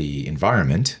for the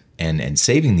environment and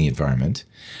saving the environment,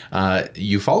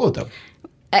 you followed them.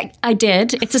 I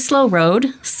did. It's a slow road.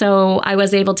 So I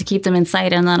was able to keep them in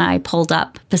sight, and then I pulled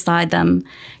up beside them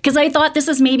because I thought this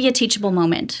is maybe a teachable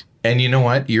moment. And you know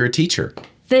what? You're a teacher.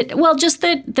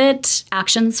 That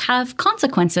actions have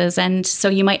consequences. And so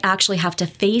you might actually have to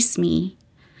face me.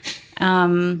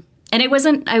 And it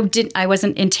wasn't, I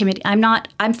wasn't intimidating. I'm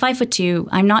 5'2".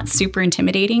 I'm not super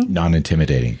intimidating.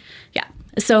 Non-intimidating. Yeah.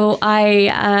 So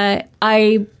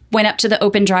I went up to the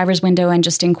open driver's window and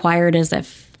just inquired as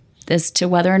to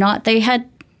whether or not they had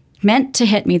meant to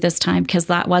hit me this time, because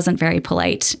that wasn't very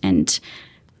polite. And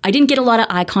I didn't get a lot of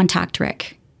eye contact,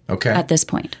 Rick. Okay. At this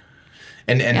point.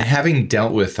 And having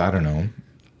dealt with, I don't know,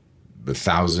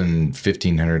 1,000,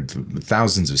 1,500,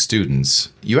 thousands of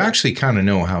students, you actually kind of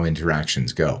know how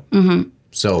interactions go. Mm-hmm.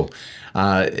 So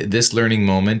this learning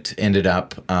moment ended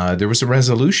up, there was a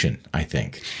resolution, I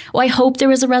think. Well, I hope there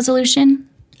was a resolution.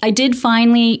 I did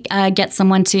finally get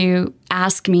someone to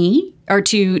ask me or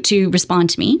to respond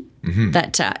to me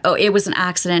that, it was an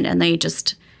accident and they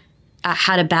just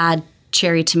had a bad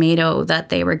cherry tomato that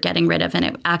they were getting rid of and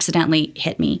it accidentally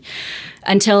hit me,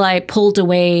 until I pulled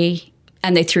away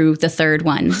and they threw the third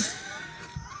one.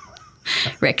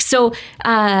 Rick. So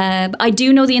I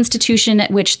do know the institution at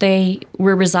which they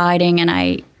were residing, and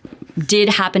I did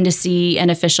happen to see an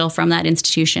official from that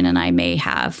institution, and I may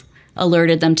have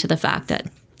alerted them to the fact that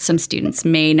some students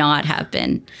may not have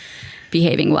been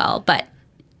behaving well. But,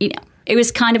 it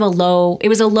was kind of a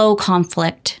low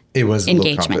conflict. It was a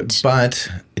engagement, but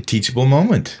a teachable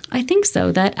moment. I think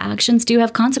so. That actions do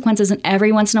have consequences, and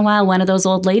every once in a while, one of those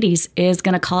old ladies is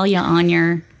going to call you on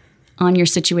your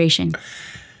situation.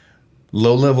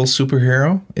 Low-level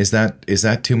superhero? Is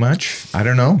that too much? I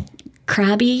don't know.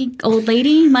 Crabby old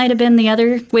lady might have been the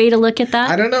other way to look at that.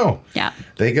 I don't know. Yeah,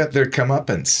 they got their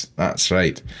comeuppance. That's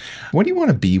right. What do you want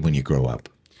to be when you grow up?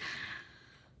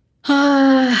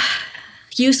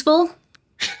 Useful.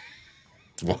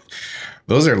 Well,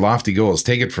 those are lofty goals.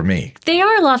 Take it from me. They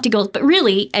are lofty goals, but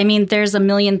really, I mean, there's a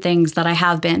million things that I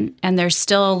have been, and there's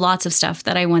still lots of stuff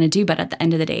that I want to do. But at the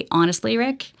end of the day, honestly,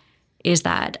 Rick, is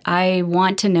that I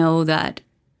want to know that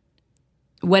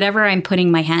whatever I'm putting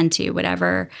my hand to,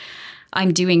 whatever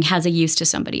I'm doing, has a use to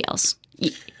somebody else.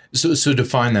 So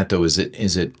define that though. Is it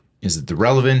the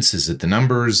relevance? Is it the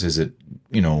numbers? Is it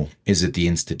the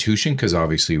institution? Because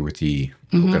obviously we're with the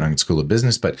Okanagan School of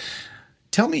Business, but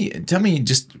tell me,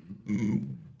 just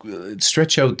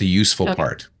stretch out the useful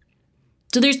part.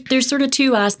 So there's sort of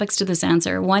two aspects to this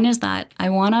answer. One is that I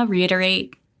want to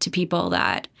reiterate to people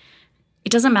that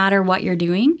it doesn't matter what you're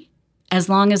doing, as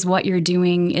long as what you're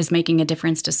doing is making a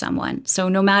difference to someone. So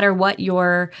no matter what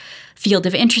your field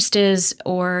of interest is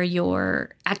or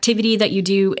your activity that you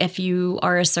do, if you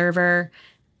are a server,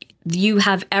 you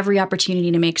have every opportunity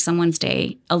to make someone's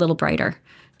day a little brighter.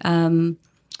 So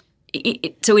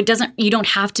you don't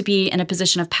have to be in a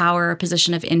position of power or a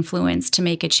position of influence to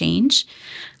make a change.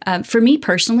 For me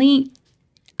personally,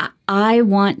 I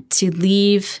want to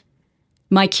leave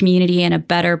my community in a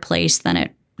better place than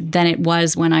it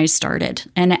was when I started.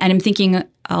 And I'm thinking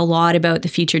a lot about the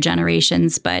future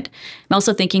generations, but I'm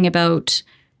also thinking about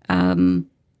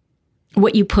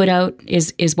what you put out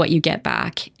is what you get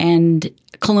back. And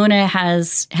Kelowna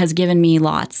has given me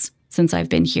lots since I've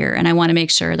been here, and I want to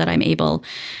make sure that I'm able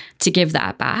to give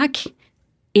that back.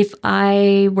 If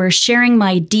I were sharing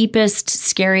my deepest,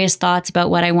 scariest thoughts about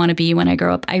what I want to be when I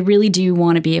grow up, I really do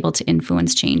want to be able to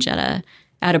influence change at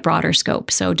a broader scope.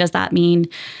 So does that mean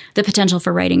the potential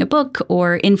for writing a book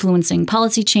or influencing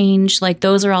policy change? Like,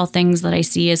 those are all things that I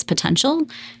see as potential.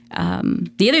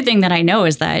 The other thing that I know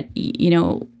is that,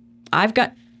 I've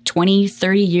got 20,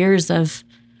 30 years of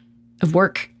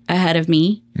work ahead of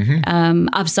me,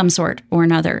 of some sort or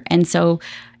another. And so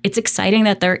it's exciting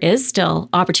that there is still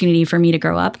opportunity for me to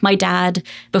grow up. My dad,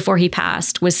 before he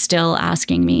passed, was still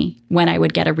asking me when I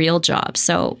would get a real job.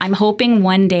 So I'm hoping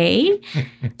one day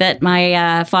that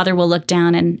my father will look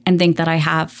down and think that I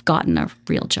have gotten a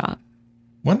real job.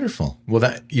 Wonderful.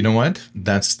 Well, you know what?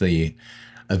 That's a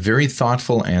very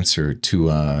thoughtful answer to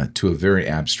a very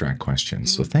abstract question.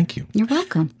 So thank you. You're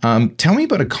welcome. Tell me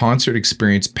about a concert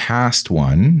experience past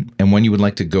one and one you would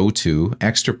like to go to.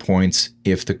 Extra points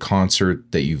if the concert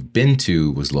that you've been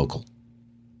to was local.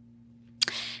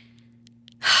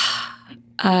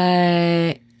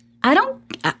 I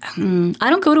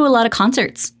don't go to a lot of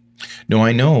concerts. No,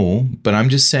 I know, but I'm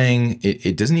just saying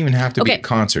it doesn't even have to be a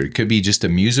concert. It could be just a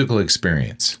musical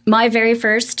experience. My very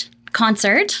first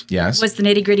concert was the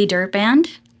Nitty Gritty Dirt Band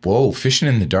Whoa, fishing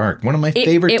in the dark. One of my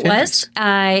favorite It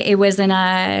was in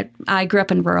I grew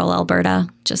up in rural Alberta,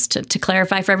 just to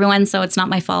clarify for everyone, so it's not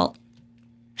my fault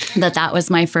that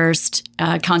was my first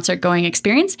concert going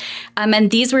experience. And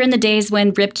these were in the days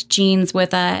when ripped jeans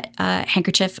with a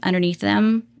handkerchief underneath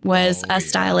them was a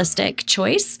stylistic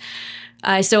choice.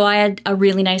 So I had a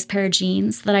really nice pair of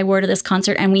jeans that I wore to this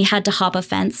concert, and we had to hop a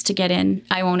fence to get in.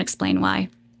 I won't explain why.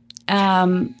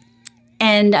 And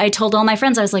I told all my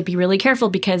friends, I was like, be really careful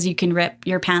because you can rip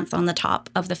your pants on the top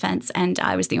of the fence. And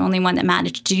I was the only one that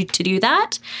managed to do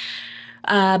that.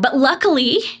 But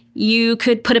luckily, you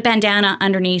could put a bandana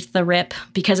underneath the rip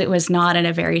because it was not in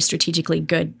a very strategically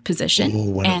good position.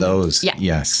 Oh, one of those. Yeah.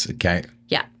 Yes. Okay.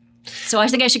 Yeah. So I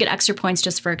think I should get extra points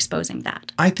just for exposing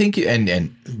that. I think,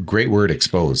 and great word,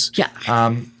 expose. Yeah.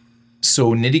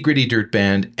 So Nitty Gritty Dirt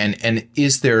Band, and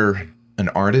is there an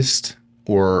artist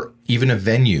or even a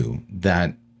venue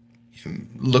that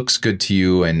looks good to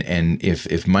you, and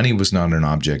if money was not an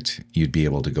object, you'd be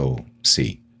able to go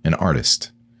see an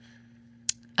artist?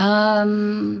 I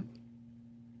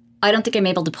don't think I'm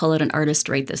able to pull out an artist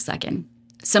right this second.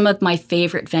 Some of my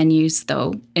favorite venues,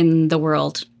 though, in the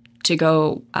world to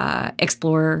go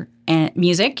explore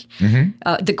music,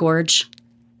 the Gorge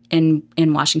in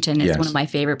Washington is one of my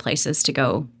favorite places to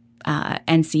go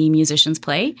and see musicians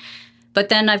play. But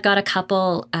then I've got a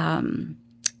couple,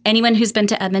 anyone who's been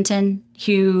to Edmonton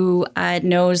who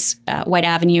knows White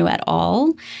Avenue at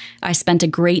all. I spent a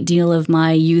great deal of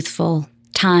my youthful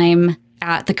time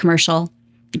at the Commercial,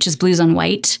 which is Blues on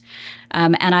White.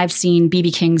 And I've seen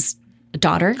B.B. King's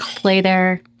daughter play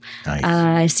there. Nice.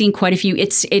 I've seen quite a few.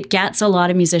 It gets a lot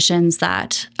of musicians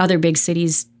that other big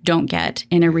cities don't get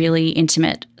in a really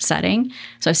intimate setting.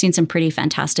 So I've seen some pretty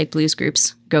fantastic blues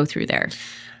groups go through there.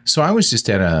 So I was just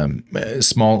at a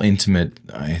small, intimate,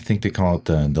 I think they call it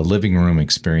the living room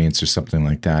experience or something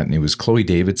like that. And it was Chloe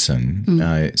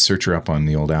Davidson. Search her up on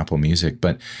the old Apple Music.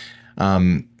 But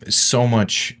so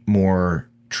much more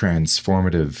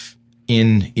transformative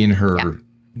in her,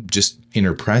 just in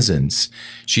her presence.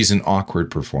 She's an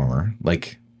awkward performer.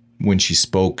 Like when she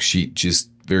spoke, she just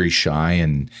very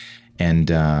shy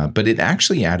but it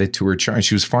actually added to her charm.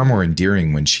 She was far more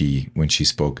endearing when she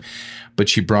spoke. But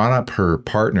she brought up her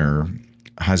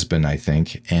husband, I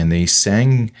think, and they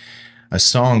sang a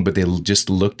song, but they just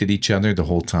looked at each other the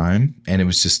whole time. And it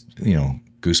was just,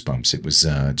 goosebumps. It was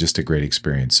just a great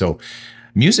experience. So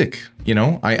music,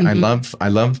 I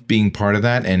love being part of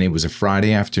that. And it was a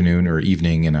Friday afternoon or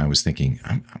evening, and I was thinking,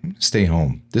 I'm going to stay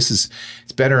home. It's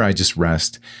better I just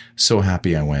rest. So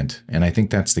happy I went. And I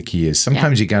think that's the key is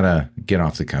sometimes you got to get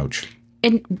off the couch.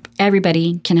 And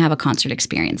everybody can have a concert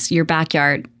experience. Your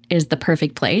backyard is the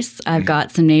perfect place. I've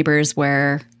got some neighbors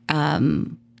where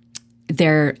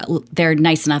they're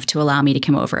nice enough to allow me to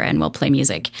come over and we'll play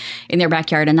music in their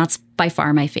backyard, and that's by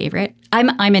far my favorite. I'm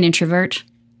an introvert,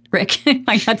 Rick. It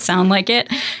might not sound like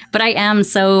it, but I am.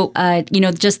 So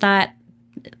just that.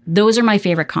 Those are my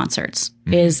favorite concerts.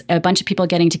 Is a bunch of people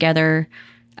getting together.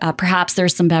 Perhaps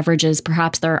there's some beverages,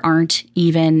 perhaps there aren't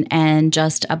even, and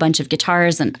just a bunch of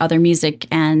guitars and other music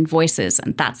and voices,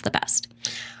 and that's the best.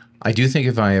 I do think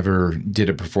if I ever did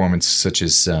a performance such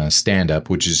as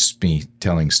stand-up, which is me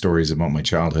telling stories about my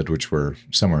childhood, which were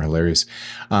somewhere hilarious,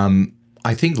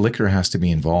 I think liquor has to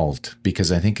be involved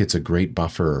because I think it's a great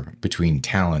buffer between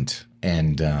talent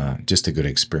and just a good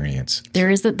experience.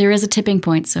 There is a tipping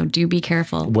point, so do be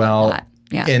careful. Well,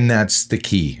 yeah. And that's the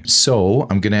key. So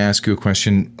I'm going to ask you a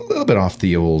question a little bit off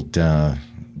the old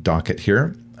docket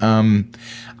here. I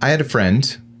had a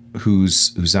friend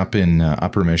who's up in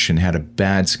Upper Mission, had a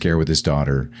bad scare with his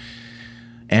daughter.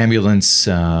 Ambulance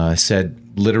said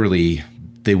literally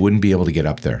they wouldn't be able to get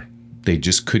up there. They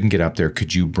just couldn't get up there.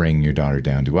 Could you bring your daughter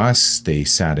down to us? They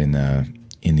sat in the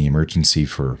emergency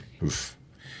for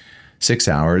 6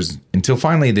 hours until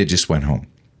finally they just went home.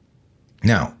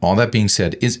 Now, all that being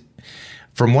said, is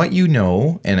from what you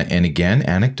know, and again,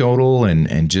 anecdotal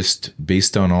and just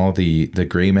based on all the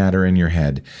gray matter in your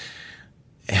head,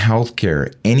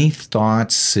 healthcare, any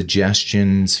thoughts,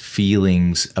 suggestions,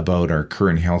 feelings about our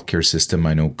current healthcare system?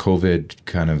 I know COVID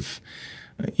kind of,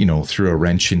 threw a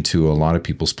wrench into a lot of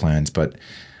people's plans, but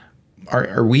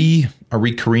are we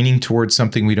careening towards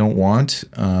something we don't want,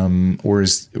 or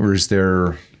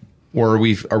are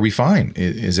we fine?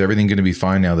 Is everything going to be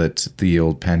fine now that the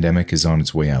old pandemic is on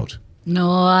its way out?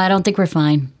 No, I don't think we're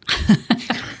fine.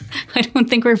 I don't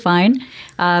think we're fine.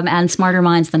 And smarter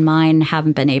minds than mine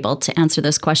haven't been able to answer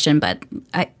this question, but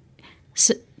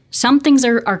some things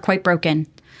are quite broken.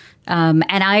 And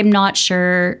I'm not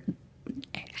sure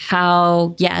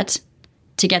how yet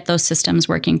to get those systems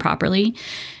working properly.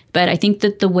 But I think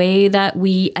that the way that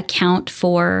we account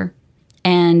for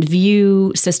and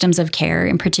view systems of care,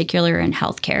 in particular in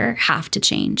healthcare, have to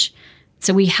change.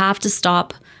 So we have to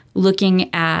stop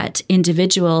looking at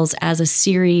individuals as a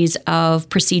series of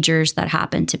procedures that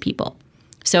happen to people.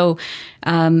 So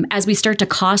as we start to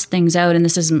cost things out, and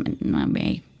this is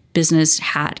my business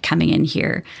hat coming in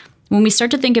here, when we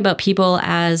start to think about people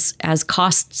as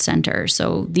cost centers,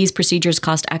 so these procedures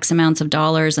cost X amounts of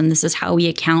dollars, and this is how we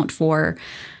account for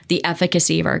the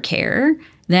efficacy of our care,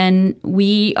 then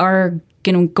we are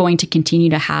going to continue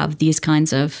to have these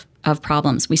kinds of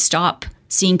problems. We stop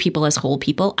seeing people as whole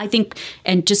people. I think,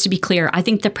 and just to be clear, I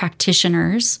think the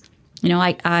practitioners,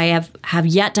 I have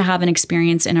yet to have an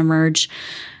experience in Emerge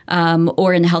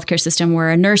or in the healthcare system where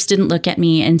a nurse didn't look at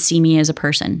me and see me as a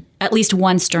person, at least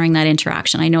once during that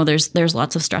interaction. I know there's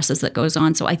lots of stresses that goes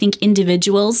on. So I think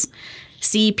individuals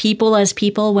see people as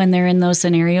people when they're in those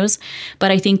scenarios,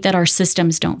 but I think that our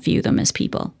systems don't view them as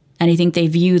people. And I think they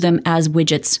view them as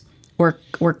widgets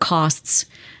or costs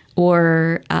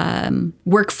or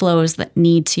workflows that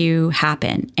need to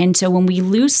happen. And so when we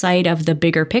lose sight of the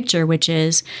bigger picture, which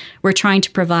is we're trying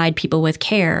to provide people with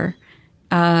care,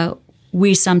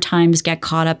 we sometimes get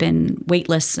caught up in wait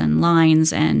lists and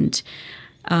lines and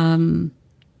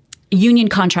union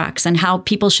contracts and how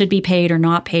people should be paid or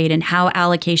not paid and how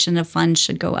allocation of funds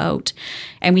should go out.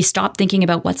 And we stop thinking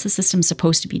about what's the system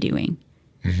supposed to be doing.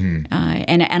 Mm-hmm.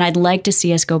 And I'd like to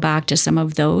see us go back to some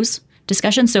of those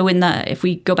discussions. So if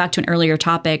we go back to an earlier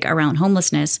topic around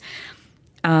homelessness,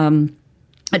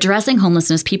 addressing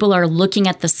homelessness, people are looking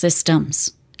at the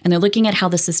systems and they're looking at how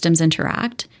the systems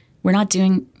interact. We're not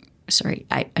doing,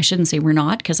 I shouldn't say we're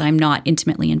not because I'm not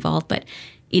intimately involved, but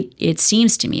it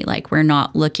seems to me like we're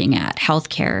not looking at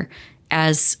healthcare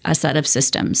as a set of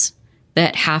systems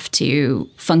that have to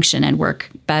function and work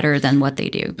better than what they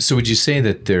do. So would you say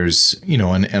that there's,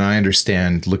 and I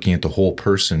understand looking at the whole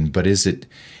person, but is it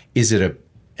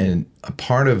a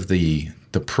part of the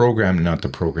program, not the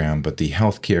program, but the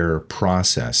healthcare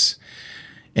process?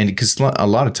 And because a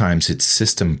lot of times it's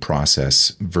system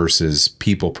process versus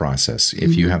people process.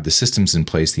 If you have the systems in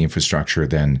place, the infrastructure,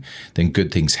 then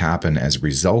good things happen as a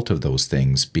result of those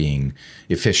things being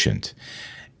efficient.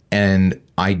 And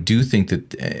I do think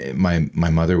that my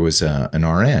mother was an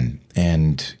RN,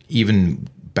 and even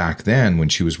back then when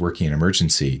she was working in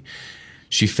emergency,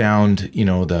 she found,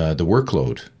 the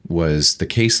workload was the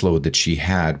caseload that she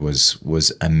had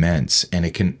was immense. And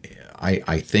it can,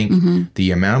 I think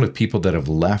the amount of people that have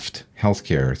left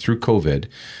healthcare through COVID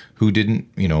who didn't,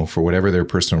 for whatever their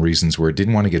personal reasons were,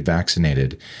 didn't want to get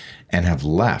vaccinated and have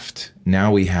left.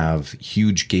 Now we have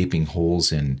huge gaping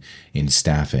holes in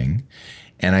staffing.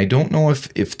 And I don't know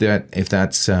if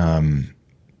that's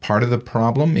part of the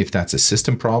problem, if that's a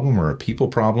system problem or a people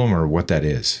problem or what that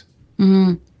is.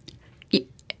 Mm-hmm.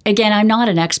 Again, I'm not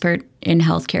an expert in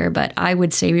healthcare, but I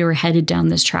would say we were headed down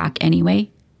this track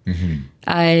anyway. Mm-hmm.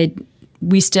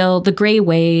 The gray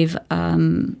wave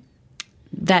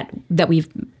that we've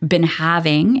been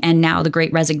having, and now the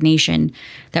great resignation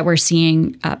that we're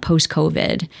seeing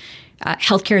post-COVID,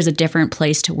 healthcare is a different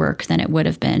place to work than it would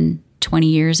have been 20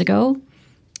 years ago.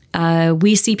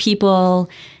 We see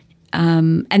people,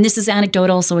 and this is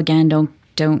anecdotal, so again,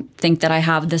 don't think that I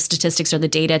have the statistics or the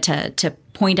data to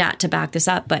point at to back this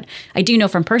up. But I do know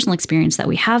from personal experience that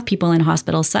we have people in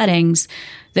hospital settings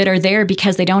that are there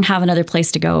because they don't have another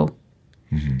place to go.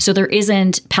 Mm-hmm. So there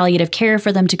isn't palliative care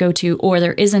for them to go to, or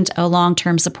there isn't a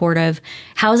long-term supportive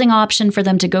housing option for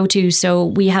them to go to. So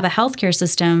we have a healthcare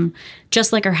system,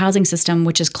 just like our housing system,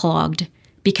 which is clogged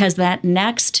because that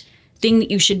next thing that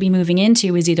you should be moving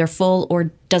into is either full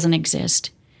or doesn't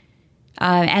exist.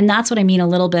 And that's what I mean a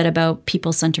little bit about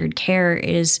people-centered care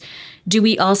is, do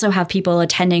we also have people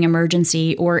attending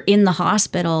emergency or in the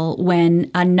hospital when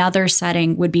another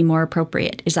setting would be more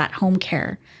appropriate? Is that home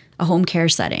care, a home care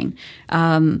setting?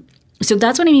 So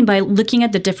that's what I mean by looking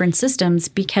at the different systems,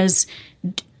 because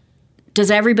does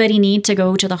everybody need to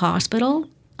go to the hospital?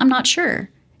 I'm not sure.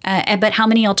 But how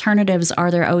many alternatives are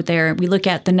there out there? We look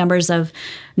at the numbers of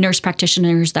nurse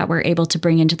practitioners that we're able to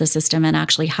bring into the system and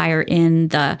actually hire in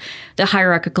the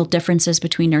hierarchical differences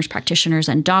between nurse practitioners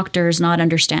and doctors, not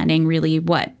understanding really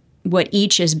what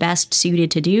each is best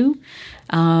suited to do.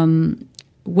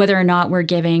 Whether or not we're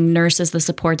giving nurses the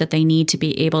support that they need to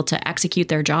be able to execute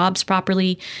their jobs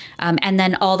properly. And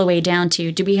then all the way down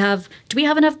to, do we have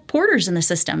enough porters in the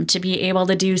system to be able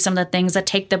to do some of the things that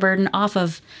take the burden off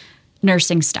of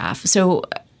nursing staff? So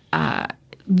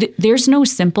there's no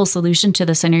simple solution to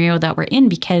the scenario that we're in,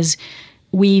 because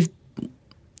we've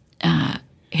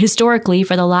historically,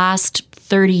 for the last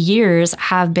 30 years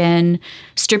have been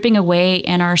stripping away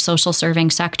in our social serving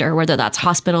sector, whether that's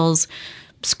hospitals,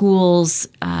 schools,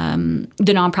 the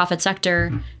nonprofit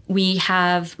sector. We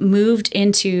have moved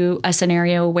into a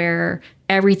scenario where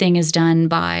everything is done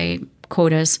by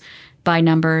quotas, by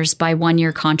numbers, by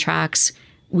one-year contracts.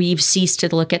 We've ceased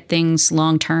to look at things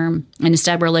long-term. And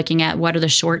instead, we're looking at what are the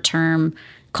short-term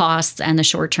costs and the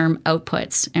short-term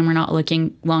outputs, and we're not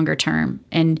looking longer term.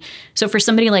 And so for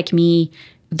somebody like me,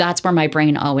 that's where my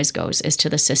brain always goes, is to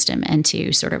the system and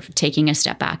to sort of taking a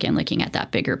step back and looking at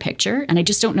that bigger picture. And I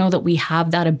just don't know that we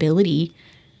have that ability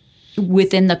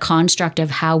within the construct of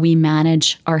how we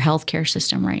manage our healthcare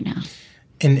system right now.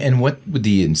 And what would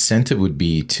the incentive would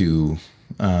be to,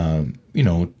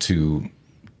 to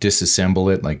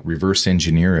disassemble it, like reverse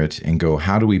engineer it and go,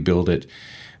 how do we build it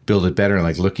better,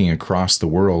 like looking across the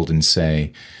world and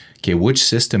say, okay, which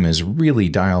system is really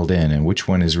dialed in and which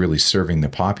one is really serving the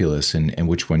populace and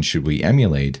which one should we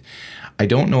emulate? I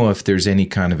don't know if there's any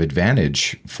kind of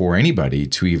advantage for anybody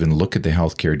to even look at the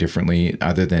healthcare differently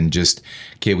other than just,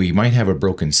 okay, we might have a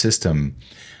broken system,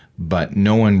 but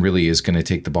no one really is going to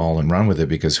take the ball and run with it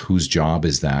because whose job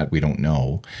is that? We don't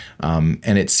know.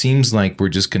 And it seems like we're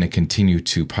just going to continue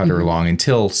to putter along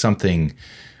until something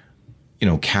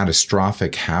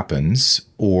catastrophic happens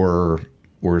or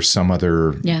some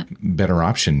other better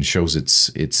option shows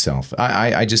itself.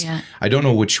 I don't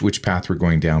know which path we're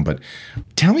going down, but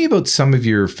tell me about some of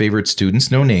your favorite students,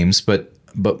 no names, but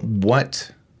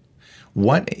what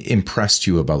impressed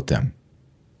you about them?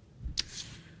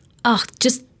 Oh,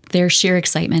 just their sheer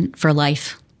excitement for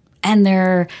life and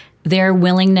their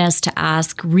willingness to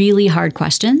ask really hard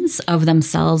questions of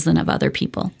themselves and of other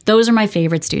people. Those are my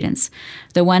favorite students.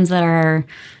 The ones that are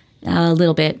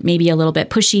maybe a little bit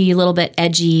pushy, a little bit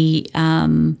edgy,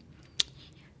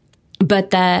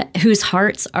 but whose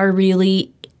hearts are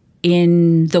really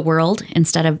in the world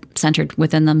instead of centered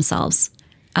within themselves.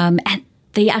 And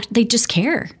they just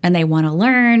care and they want to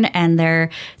learn and they're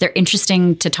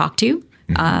interesting to talk to.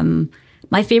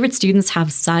 My favorite students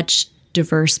have such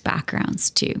diverse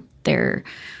backgrounds too. They're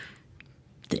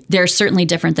certainly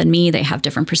different than me. They have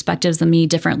different perspectives than me,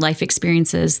 different life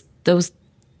experiences.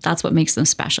 That's what makes them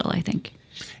special, I think.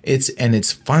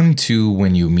 It's fun too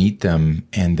when you meet them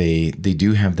and they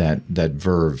do have that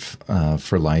verve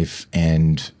for life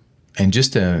and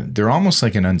just they're almost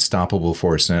like an unstoppable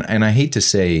force. And I hate to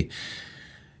say,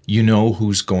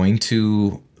 who's going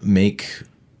to make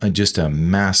just a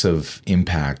massive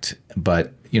impact,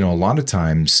 but a lot of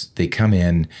times they come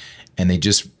in and they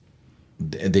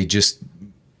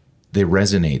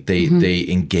resonate,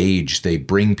 they engage, they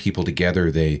bring people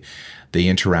together, they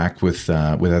interact with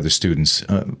other students.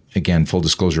 Again, full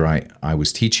disclosure, I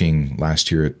was teaching last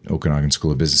year at Okanagan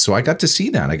School of Business, so I got to see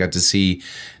that. I got to see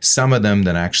some of them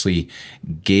that actually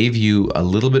gave you a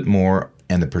little bit more,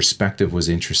 and the perspective was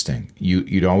interesting.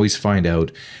 You'd always find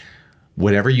out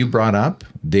whatever you brought up,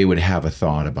 they would have a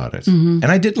thought about it. And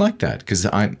I did like that because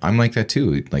I'm like that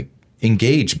too. Like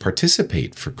engage,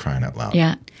 participate, for crying out loud.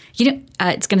 Yeah.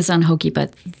 It's going to sound hokey,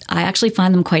 but I actually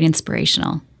find them quite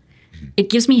inspirational. It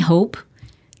gives me hope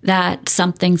that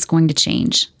something's going to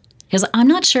change because I'm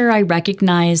not sure I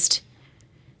recognized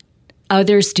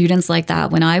other students like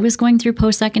that when I was going through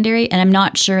post-secondary, and I'm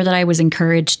not sure that I was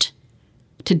encouraged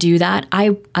to do that.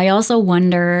 I also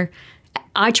wonder,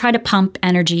 I try to pump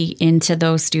energy into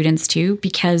those students too,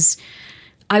 because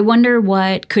I wonder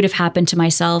what could have happened to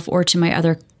myself or to my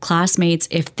other classmates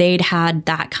if they'd had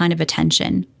that kind of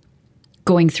attention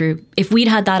going through, if we'd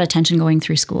had that attention going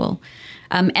through school.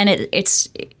 And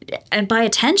and by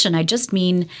attention, I just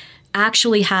mean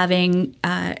actually having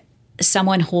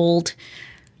someone hold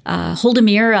a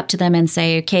mirror up to them and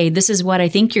say, okay, this is what I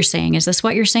think you're saying. Is this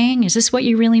what you're saying? Is this what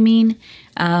you really mean?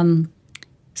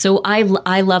 So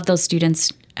I love those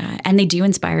students, and they do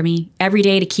inspire me every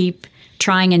day to keep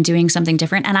trying and doing something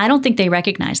different. And I don't think they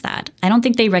recognize that. I don't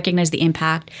think they recognize the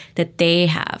impact that they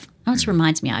have. Oh, this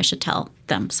reminds me, I should tell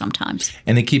them sometimes.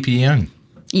 And they keep you young.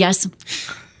 Yes.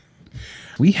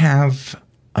 We have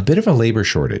a bit of a labor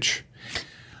shortage.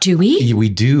 Do we? We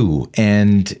do.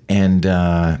 And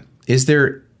is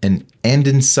there an end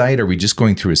in sight? Are we just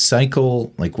going through a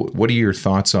cycle? Like, what are your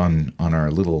thoughts on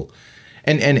our little...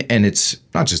 And it's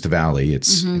not just the Valley,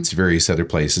 it's various other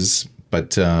places,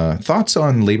 but thoughts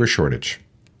on labor shortage?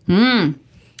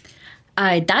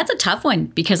 That's a tough one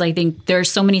because I think there's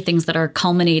so many things that are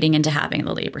culminating into having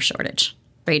the labor shortage,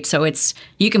 right? So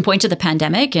you can point to the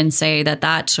pandemic and say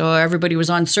so everybody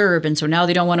was on CERB and so now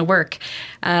they don't want to work.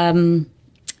 I'm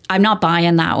not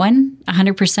buying that one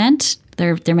 100%.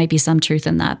 There might be some truth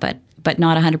in that, but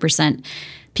not 100%.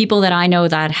 people that I know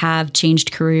that have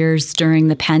changed careers during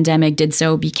the pandemic did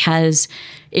so because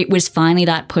it was finally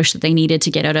that push that they needed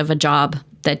to get out of a job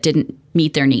that didn't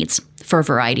meet their needs for a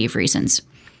variety of reasons.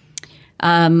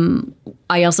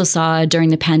 I also saw during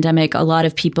the pandemic a lot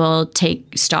of people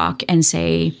take stock and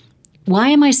say, why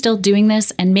am I still doing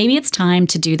this? And maybe it's time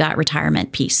to do that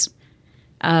retirement piece.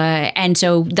 And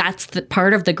so that's the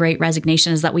part of the Great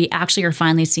Resignation, is that we actually are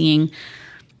finally seeing,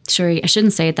 sorry, I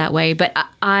shouldn't say it that way, but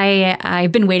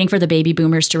I've been waiting for the baby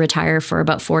boomers to retire for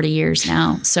about 40 years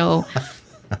now. So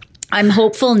I'm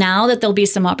hopeful now that there'll be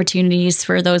some opportunities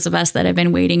for those of us that have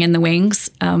been waiting in the wings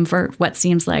for what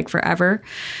seems like forever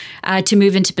to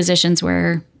move into positions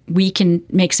where we can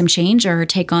make some change or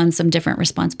take on some different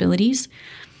responsibilities.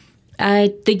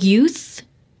 The youth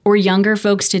or younger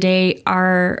folks today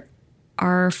are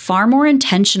far more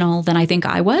intentional than I think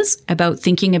I was about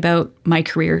thinking about my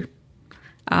career.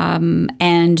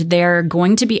 And they're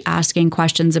going to be asking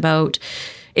questions about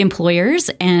employers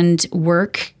and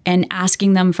work and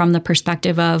asking them from the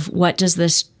perspective of, what does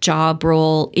this job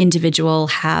role individual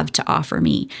have to offer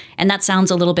me? And that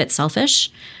sounds a little bit selfish,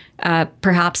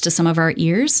 perhaps to some of our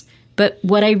ears. But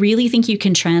what I really think you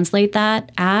can translate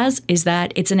that as is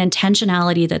that it's an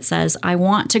intentionality that says, I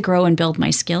want to grow and build my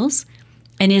skills.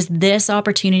 And is this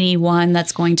opportunity one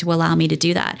that's going to allow me to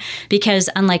do that? Because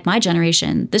unlike my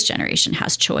generation, this generation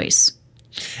has choice.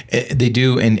 They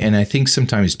do. And I think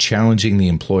sometimes challenging the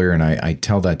employer, and I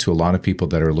tell that to a lot of people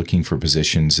that are looking for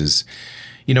positions, is,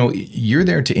 you're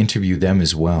there to interview them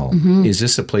as well. Mm-hmm. Is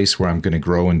this a place where I'm going to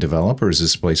grow and develop, or is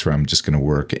this a place where I'm just going to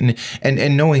work?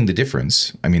 And knowing the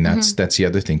difference. I mean, that's the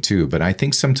other thing too. But I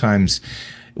think sometimes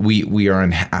we are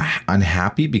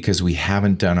unhappy because we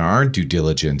haven't done our due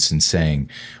diligence in saying,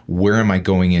 where am I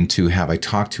going into? Have I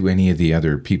talked to any of the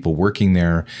other people working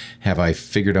there? Have I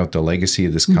figured out the legacy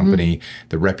of this company,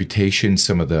 the reputation,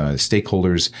 some of the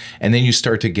stakeholders? And then you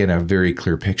start to get a very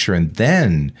clear picture. And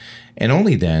then, and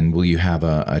only then, will you have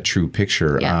a true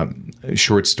picture. Yeah. A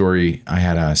short story, I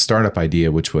had a startup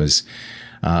idea, which was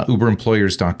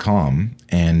uberemployers.com,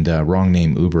 and wrong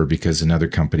name Uber because another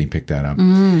company picked that up.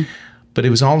 But it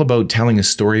was all about telling a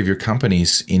story of your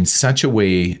companies in such a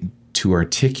way to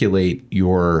articulate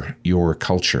your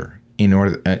culture. In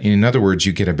other words,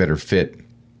 you get a better fit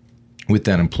with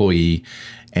that employee,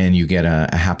 and you get a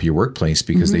happier workplace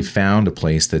because they found a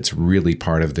place that's really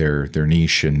part of their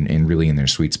niche and really in their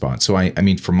sweet spot. So I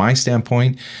mean, from my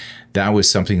standpoint, that was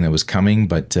something that was coming,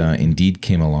 but Indeed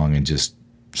came along and just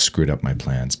screwed up my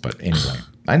plans. But anyway,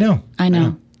 I know.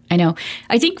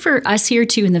 I think for us here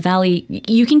too in the Valley,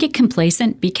 you can get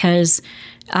complacent because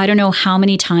I don't know how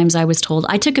many times I was told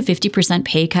I took a 50%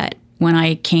 pay cut when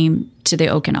I came to the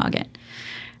Okanagan.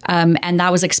 And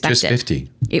that was expected. Just 50.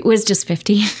 It was just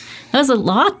 50. That was a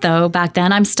lot though back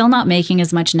then. I'm still not making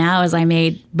as much now as I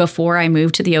made before I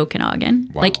moved to the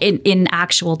Okanagan. Wow. Like in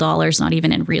actual dollars, not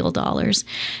even in real dollars.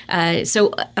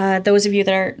 So those of you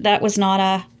that was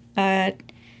not a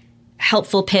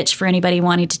helpful pitch for anybody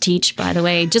wanting to teach, by the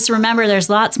way. Just remember, there's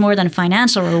lots more than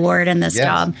financial reward in this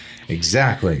job.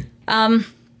 Exactly.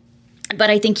 But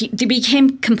I think you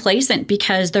became complacent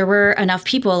because there were enough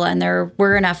people and there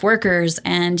were enough workers,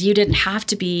 and you didn't have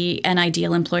to be an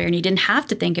ideal employer and you didn't have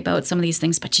to think about some of these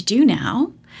things, but you do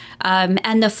now.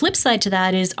 And the flip side to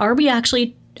that is, are we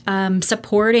actually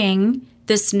supporting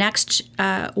this next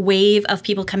wave of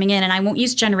people coming in? And I won't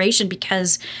use generation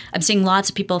because I'm seeing lots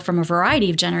of people from a variety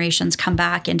of generations come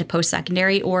back into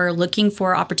post-secondary or looking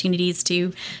for opportunities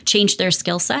to change their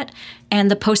skill set.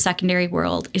 And the post-secondary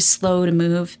world is slow to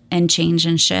move and change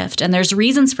and shift. And there's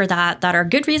reasons for that are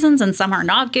good reasons and some are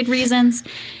not good reasons.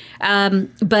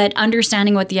 But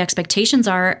understanding what the expectations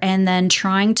are and then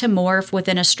trying to morph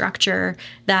within a structure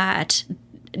that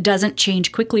doesn't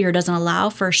change quickly or doesn't allow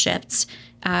for shifts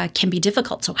can be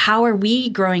difficult. So how are we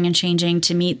growing and changing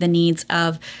to meet the needs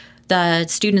of the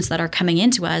students that are coming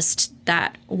into us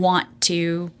that want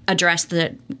to address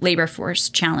the labor force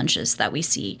challenges that we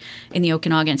see in the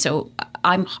Okanagan? So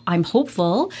I'm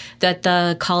hopeful that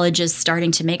the college is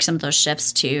starting to make some of those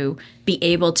shifts to be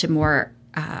able to more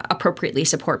appropriately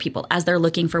support people as they're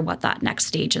looking for what that next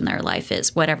stage in their life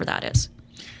is, whatever that is.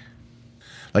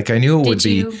 Like I knew it would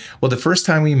be. Well, the first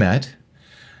time we met,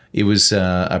 it was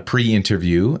a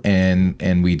pre-interview,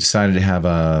 and we decided to have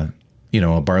a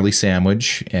barley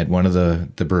sandwich at one of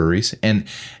the breweries, and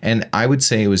I would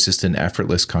say it was just an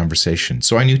effortless conversation.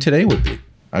 So I knew today would be.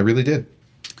 I really did.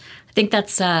 I think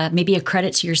that's maybe a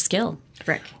credit to your skill,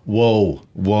 Rick.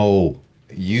 Whoa!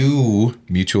 You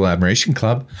Mutual Admiration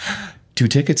Club, 2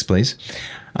 tickets, please.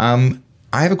 I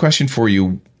have a question for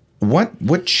you.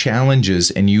 what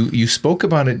challenges, and you spoke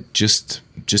about it just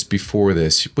before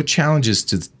this, what challenges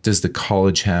does the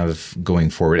college have going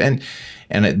forward?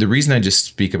 And the reason I just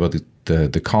speak about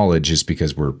the college is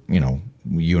because we're,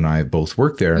 you and I have both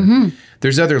worked there. Mm-hmm.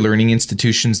 There's other learning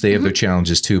institutions, they have their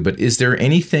challenges too, but is there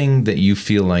anything that you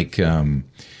feel like,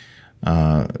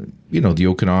 the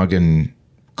Okanagan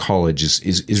College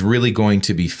is really going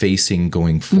to be facing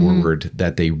going forward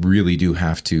that they really do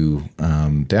have to,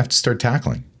 start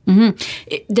tackling?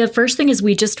 Mm-hmm. The first thing is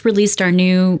we just released our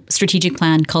new strategic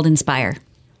plan called Inspire.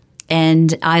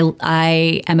 And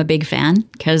I am a big fan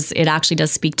because it actually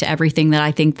does speak to everything that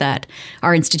I think that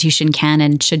our institution can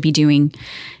and should be doing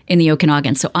in the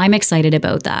Okanagan. So I'm excited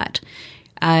about that.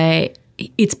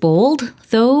 It's bold,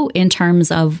 though, in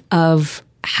terms of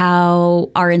how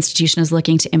our institution is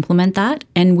looking to implement that.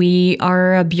 And we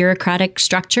are a bureaucratic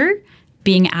structure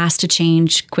being asked to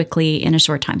change quickly in a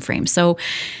short time frame. So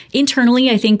internally,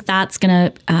 I think that's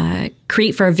going to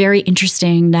create for a very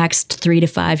interesting next 3 to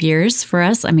 5 years for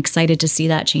us. I'm excited to see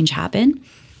that change happen.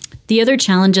 The other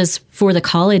challenges for the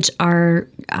college are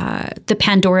the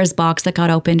Pandora's box that got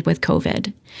opened with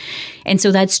COVID. And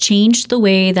so that's changed the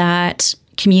way that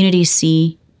communities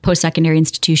see post-secondary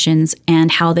institutions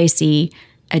and how they see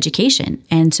education.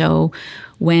 And so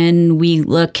when we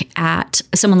look at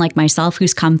someone like myself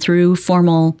who's come through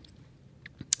formal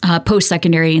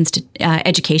post-secondary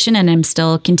education and I'm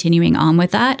still continuing on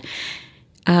with that,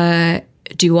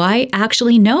 do I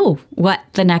actually know what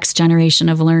the next generation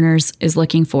of learners is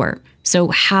looking for? So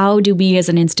how do we as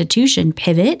an institution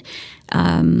pivot?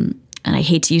 And I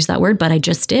hate to use that word, but I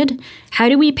just did. How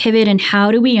do we pivot and how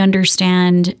do we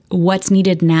understand what's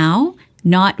needed now,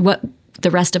 not what the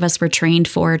rest of us were trained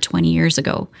for 20 years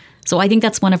ago? So I think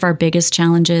that's one of our biggest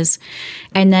challenges.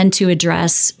 And then to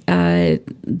address the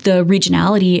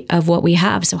regionality of what we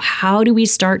have. So how do we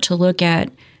start to look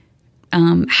at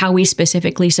how we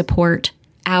specifically support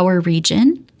our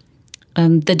region,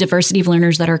 the diversity of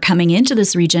learners that are coming into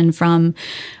this region from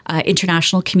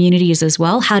international communities as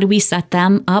well? How do we set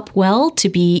them up well to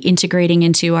be integrating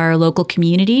into our local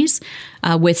communities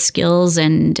with skills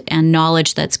and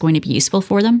knowledge that's going to be useful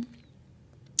for them?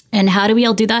 And how do we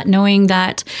all do that knowing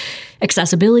that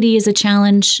accessibility is a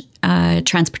challenge,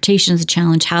 transportation is a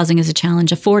challenge, housing is a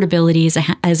challenge, affordability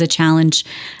is a challenge,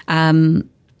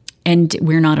 and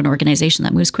we're not an organization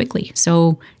that moves quickly.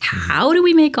 So how do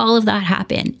we make all of that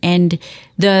happen? And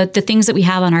the things that we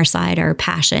have on our side are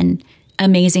passion,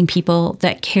 amazing people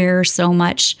that care so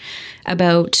much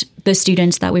about the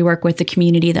students that we work with, the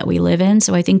community that we live in.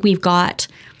 So I think we've got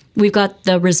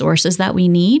the resources that we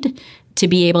need to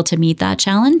be able to meet that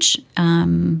challenge.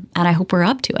 And I hope we're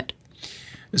up to it.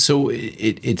 So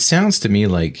it sounds to me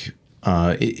like,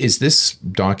 is this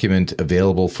document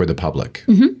available for the public?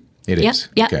 Mm-hmm. It is?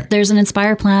 Yep. Okay. There's an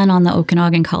Inspire plan on the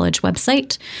Okanagan College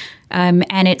website.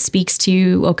 And it speaks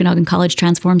to Okanagan College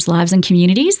transforms lives and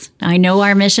communities. I know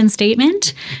our mission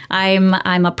statement.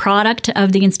 I'm a product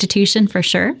of the institution for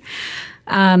sure.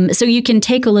 So you can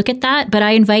take a look at that, but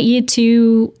I invite you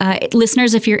to,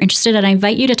 listeners, if you're interested, I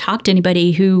invite you to talk to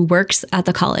anybody who works at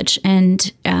the college.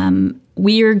 And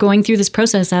we are going through this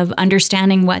process of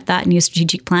understanding what that new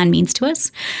strategic plan means to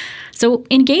us. So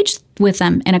engage with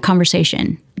them in a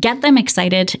conversation, get them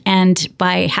excited, and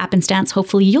by happenstance,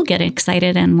 hopefully you'll get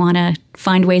excited and want to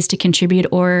find ways to contribute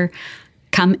or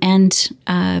come and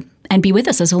be with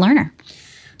us as a learner.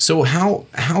 So how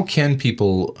can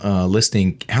people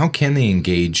listening, how can they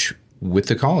engage with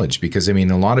the college? Because, I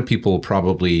mean, a lot of people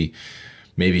probably,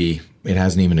 maybe it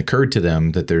hasn't even occurred to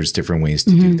them that there's different ways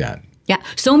to do that. Yeah,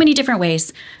 so many different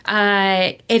ways.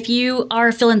 If you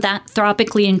are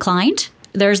philanthropically inclined,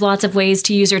 there's lots of ways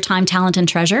to use your time, talent, and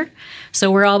treasure. So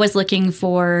we're always looking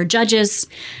for judges.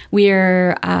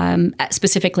 We're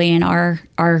specifically in our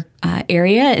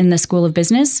area in the School of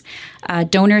Business,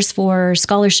 donors for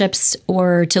scholarships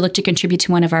or to look to contribute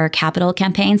to one of our capital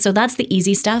campaigns. So that's the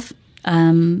easy stuff,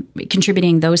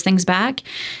 contributing those things back.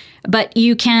 But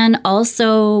you can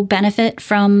also benefit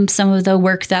from some of the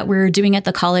work that we're doing at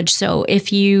the college. So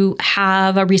if you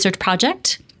have a research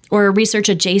project or research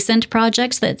adjacent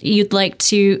projects that you'd like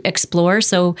to explore.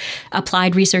 So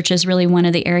applied research is really one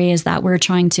of the areas that we're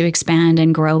trying to expand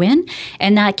and grow in.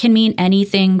 And that can mean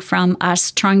anything from us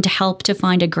trying to help to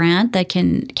find a grant that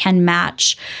can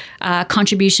match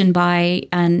contribution by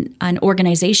an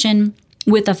organization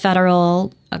with a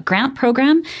federal grant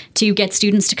program to get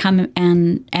students to come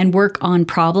and work on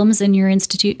problems in your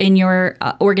institute, in your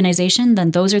organization.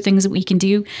 Then those are things that we can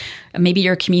do. Maybe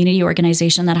your community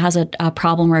organization that has a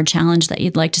problem or a challenge that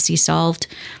you'd like to see solved,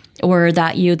 or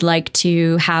that you'd like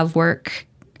to have work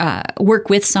work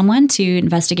with someone to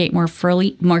investigate more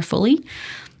fully.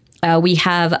 We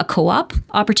have a co-op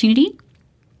opportunity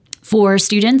for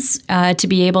students to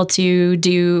be able to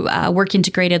do work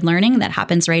integrated learning that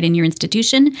happens right in your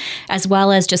institution, as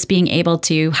well as just being able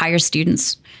to hire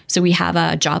students. So we have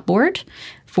a job board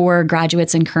for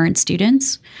graduates and current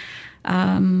students.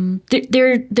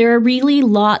 There are really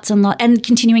lots and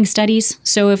continuing studies.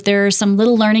 So if there are some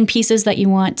little learning pieces that you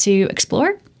want to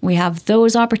explore, we have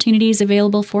those opportunities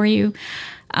available for you.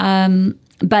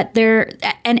 But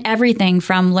everything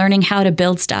from learning how to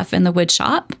build stuff in the wood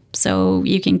shop. So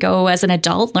you can go as an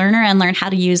adult learner and learn how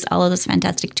to use all of those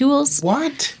fantastic tools.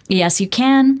 What? Yes, you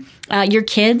can. Your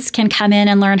kids can come in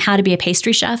and learn how to be a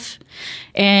pastry chef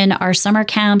in our summer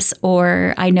camps.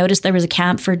 Or I noticed there was a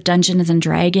camp for Dungeons and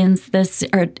Dragons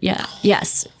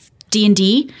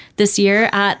D&D this year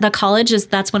at the college.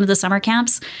 That's one of the summer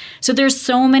camps. So there's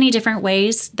so many different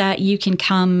ways that you can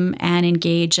come and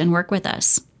engage and work with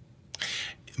us.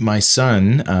 My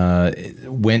son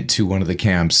went to one of the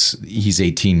camps. He's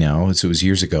 18 now, so it was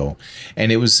years ago,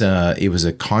 and it was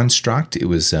a construct. It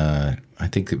was I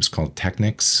think it was called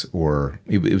Technics, or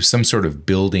it was some sort of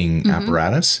building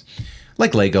apparatus,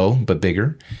 like Lego but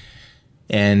bigger.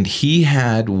 And he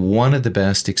had one of the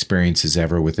best experiences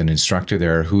ever with an instructor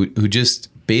there who just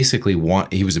basically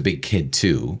he was a big kid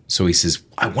too. So he says,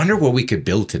 I wonder what we could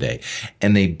build today.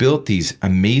 And they built these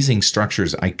amazing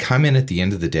structures. I come in at the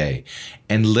end of the day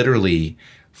and literally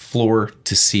floor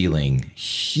to ceiling,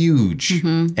 huge.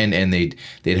 And they'd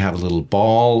have a little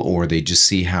ball, or they'd just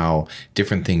see how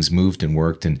different things moved and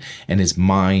worked. And his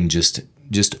mind just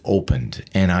opened.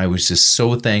 And I was just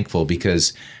so thankful,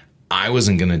 because I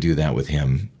wasn't going to do that with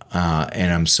him.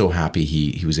 And I'm so happy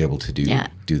he was able to do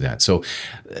that. So,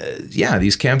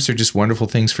 these camps are just wonderful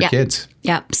things for kids.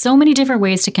 Yeah, so many different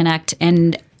ways to connect.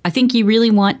 And I think we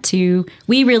really want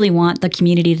the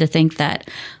community to think that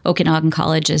Okanagan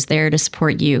College is there to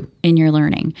support you in your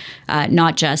learning,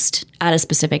 not just at a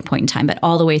specific point in time, but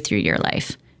all the way through your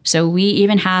life. So we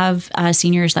even have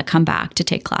seniors that come back to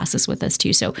take classes with us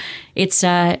too. So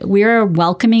we're a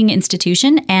welcoming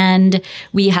institution, and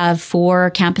we have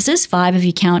 4 campuses, 5 if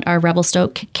you count our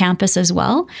Revelstoke campus as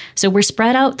well. So we're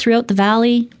spread out throughout the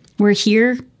valley. We're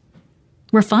here.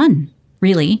 We're fun,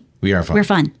 really. We are fun. We're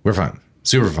fun. We're fun.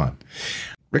 Super fun.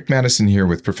 Rick Maddison here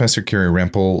with Professor Kerry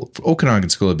Rempel, Okanagan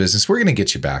School of Business. We're going to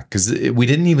get you back, because we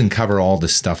didn't even cover all the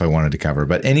stuff I wanted to cover.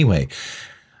 But anyway,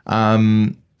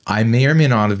 I may or may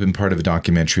not have been part of a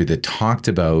documentary that talked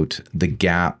about the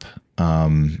gap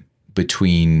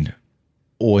between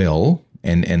oil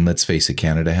and let's face it,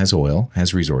 Canada has oil,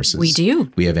 has resources. We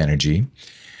do. We have energy.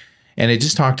 And it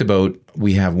just talked about,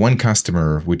 we have one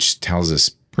customer which tells us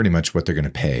pretty much what they're going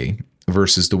to pay,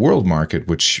 versus the world market,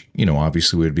 which,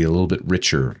 obviously would be a little bit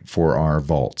richer for our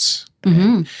vaults.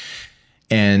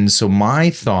 And so my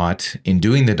thought in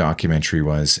doing the documentary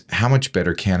was how much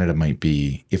better Canada might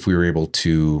be if we were able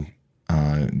to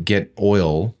get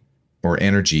oil or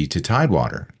energy to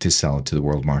Tidewater to sell it to the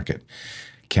world market.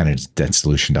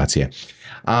 CanadaDebtSolution.ca.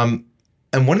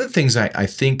 And one of the things I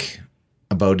think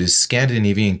about is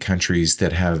Scandinavian countries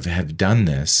that have done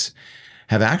this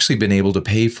have actually been able to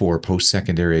pay for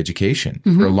post-secondary education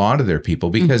for a lot of their people,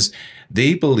 because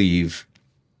they believe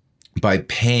by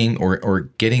paying or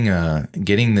getting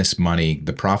this money,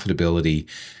 the profitability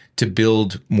to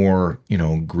build more,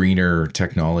 greener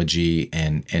technology,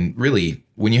 and really,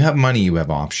 when you have money, you have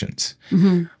options.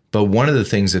 But one of the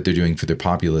things that they're doing for their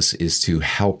populace is to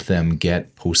help them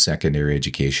get post-secondary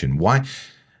education. Why?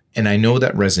 And I know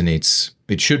that resonates.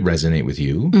 It should resonate with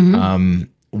you.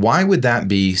 Why would that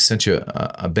be such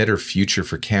a better future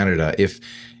for Canada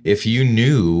if you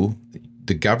knew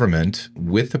the government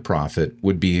with the profit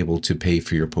would be able to pay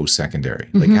for your post-secondary?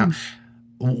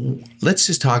 Let's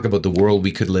just talk about the world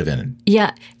we could live in.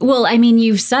 Yeah. Well, I mean,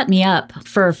 you've set me up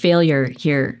for failure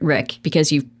here, Rick,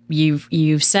 because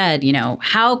you've said,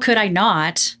 how could I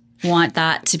not want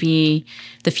that to be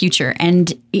the future?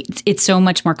 And it's so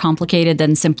much more complicated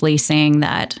than simply saying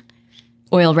that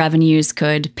oil revenues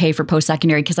could pay for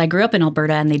post-secondary, because I grew up in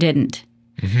Alberta and they didn't.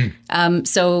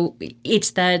 So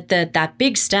it's that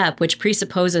big step, which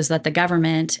presupposes that the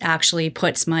government actually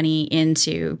puts money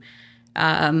into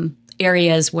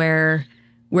areas where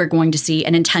we're going to see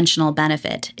an intentional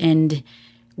benefit, and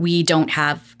we don't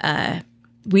have a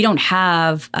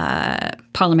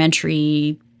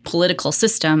parliamentary political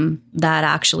system that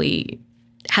actually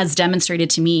has demonstrated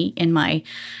to me in my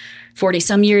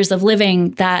 40-some years of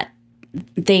living that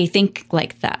they think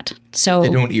like that. So they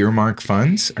don't earmark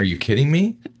funds? Are you kidding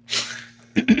me?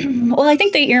 Well, I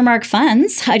think they earmark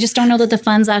funds. I just don't know that the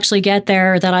funds actually get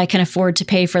there, that I can afford to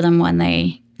pay for them when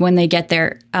they when they get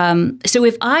there. So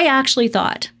if I actually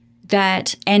thought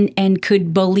that and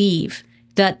could believe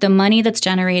that the money that's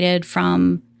generated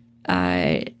from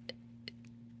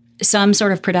some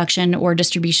sort of production or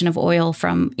distribution of oil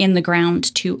from in the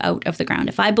ground to out of the ground,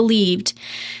 if I believed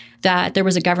that there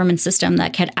was a government system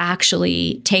that could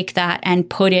actually take that and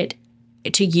put it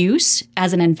to use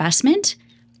as an investment,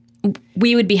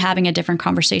 we would be having a different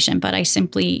conversation. But I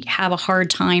simply have a hard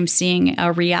time seeing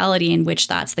a reality in which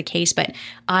that's the case. But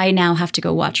I now have to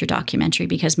go watch your documentary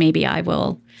because maybe I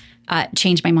will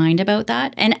change my mind about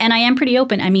that. And I am pretty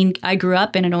open. I mean, I grew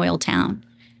up in an oil town.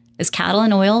 As cattle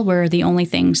and oil were the only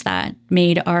things that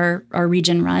made our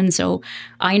region run. So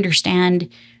I understand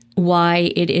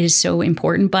why it is so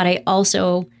important. But I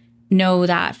also know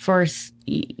that for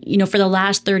the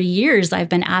last 30 years, I've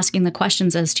been asking the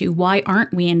questions as to why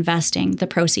aren't we investing the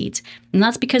proceeds? And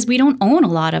that's because we don't own a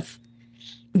lot of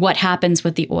what happens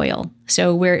with the oil.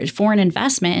 So where foreign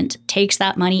investment takes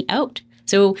that money out.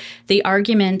 So the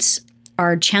arguments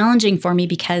are challenging for me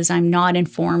because I'm not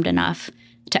informed enough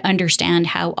to understand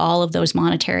how all of those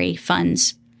monetary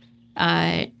funds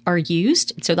are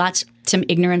used. So that's some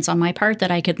ignorance on my part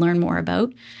that I could learn more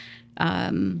about.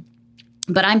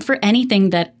 But I'm for anything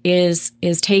that is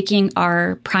taking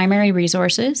our primary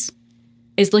resources,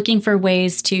 is looking for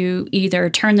ways to either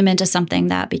turn them into something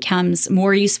that becomes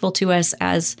more useful to us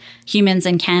as humans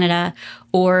in Canada,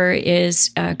 or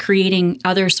is creating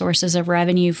other sources of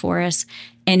revenue for us,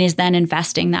 and is then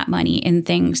investing that money in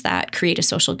things that create a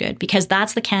social good. Because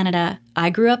that's the Canada I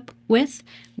grew up with,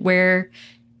 where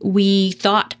we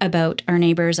thought about our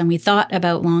neighbors and we thought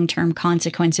about long-term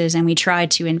consequences and we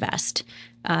tried to invest.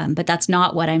 But that's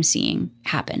not what I'm seeing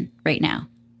happen right now.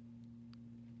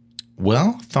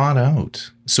 Well thought out.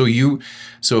 So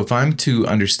if I'm to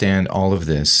understand all of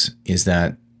this, is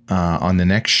that on the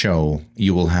next show,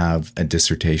 you will have a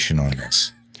dissertation on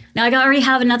this? Now, I already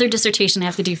have another dissertation I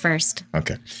have to do first.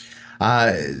 Okay.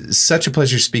 Such a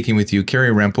pleasure speaking with you, Kerry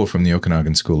Rempel from the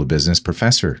Okanagan School of Business,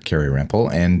 Professor Kerry Rempel,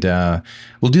 and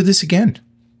we'll do this again.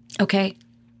 Okay.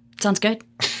 Sounds good.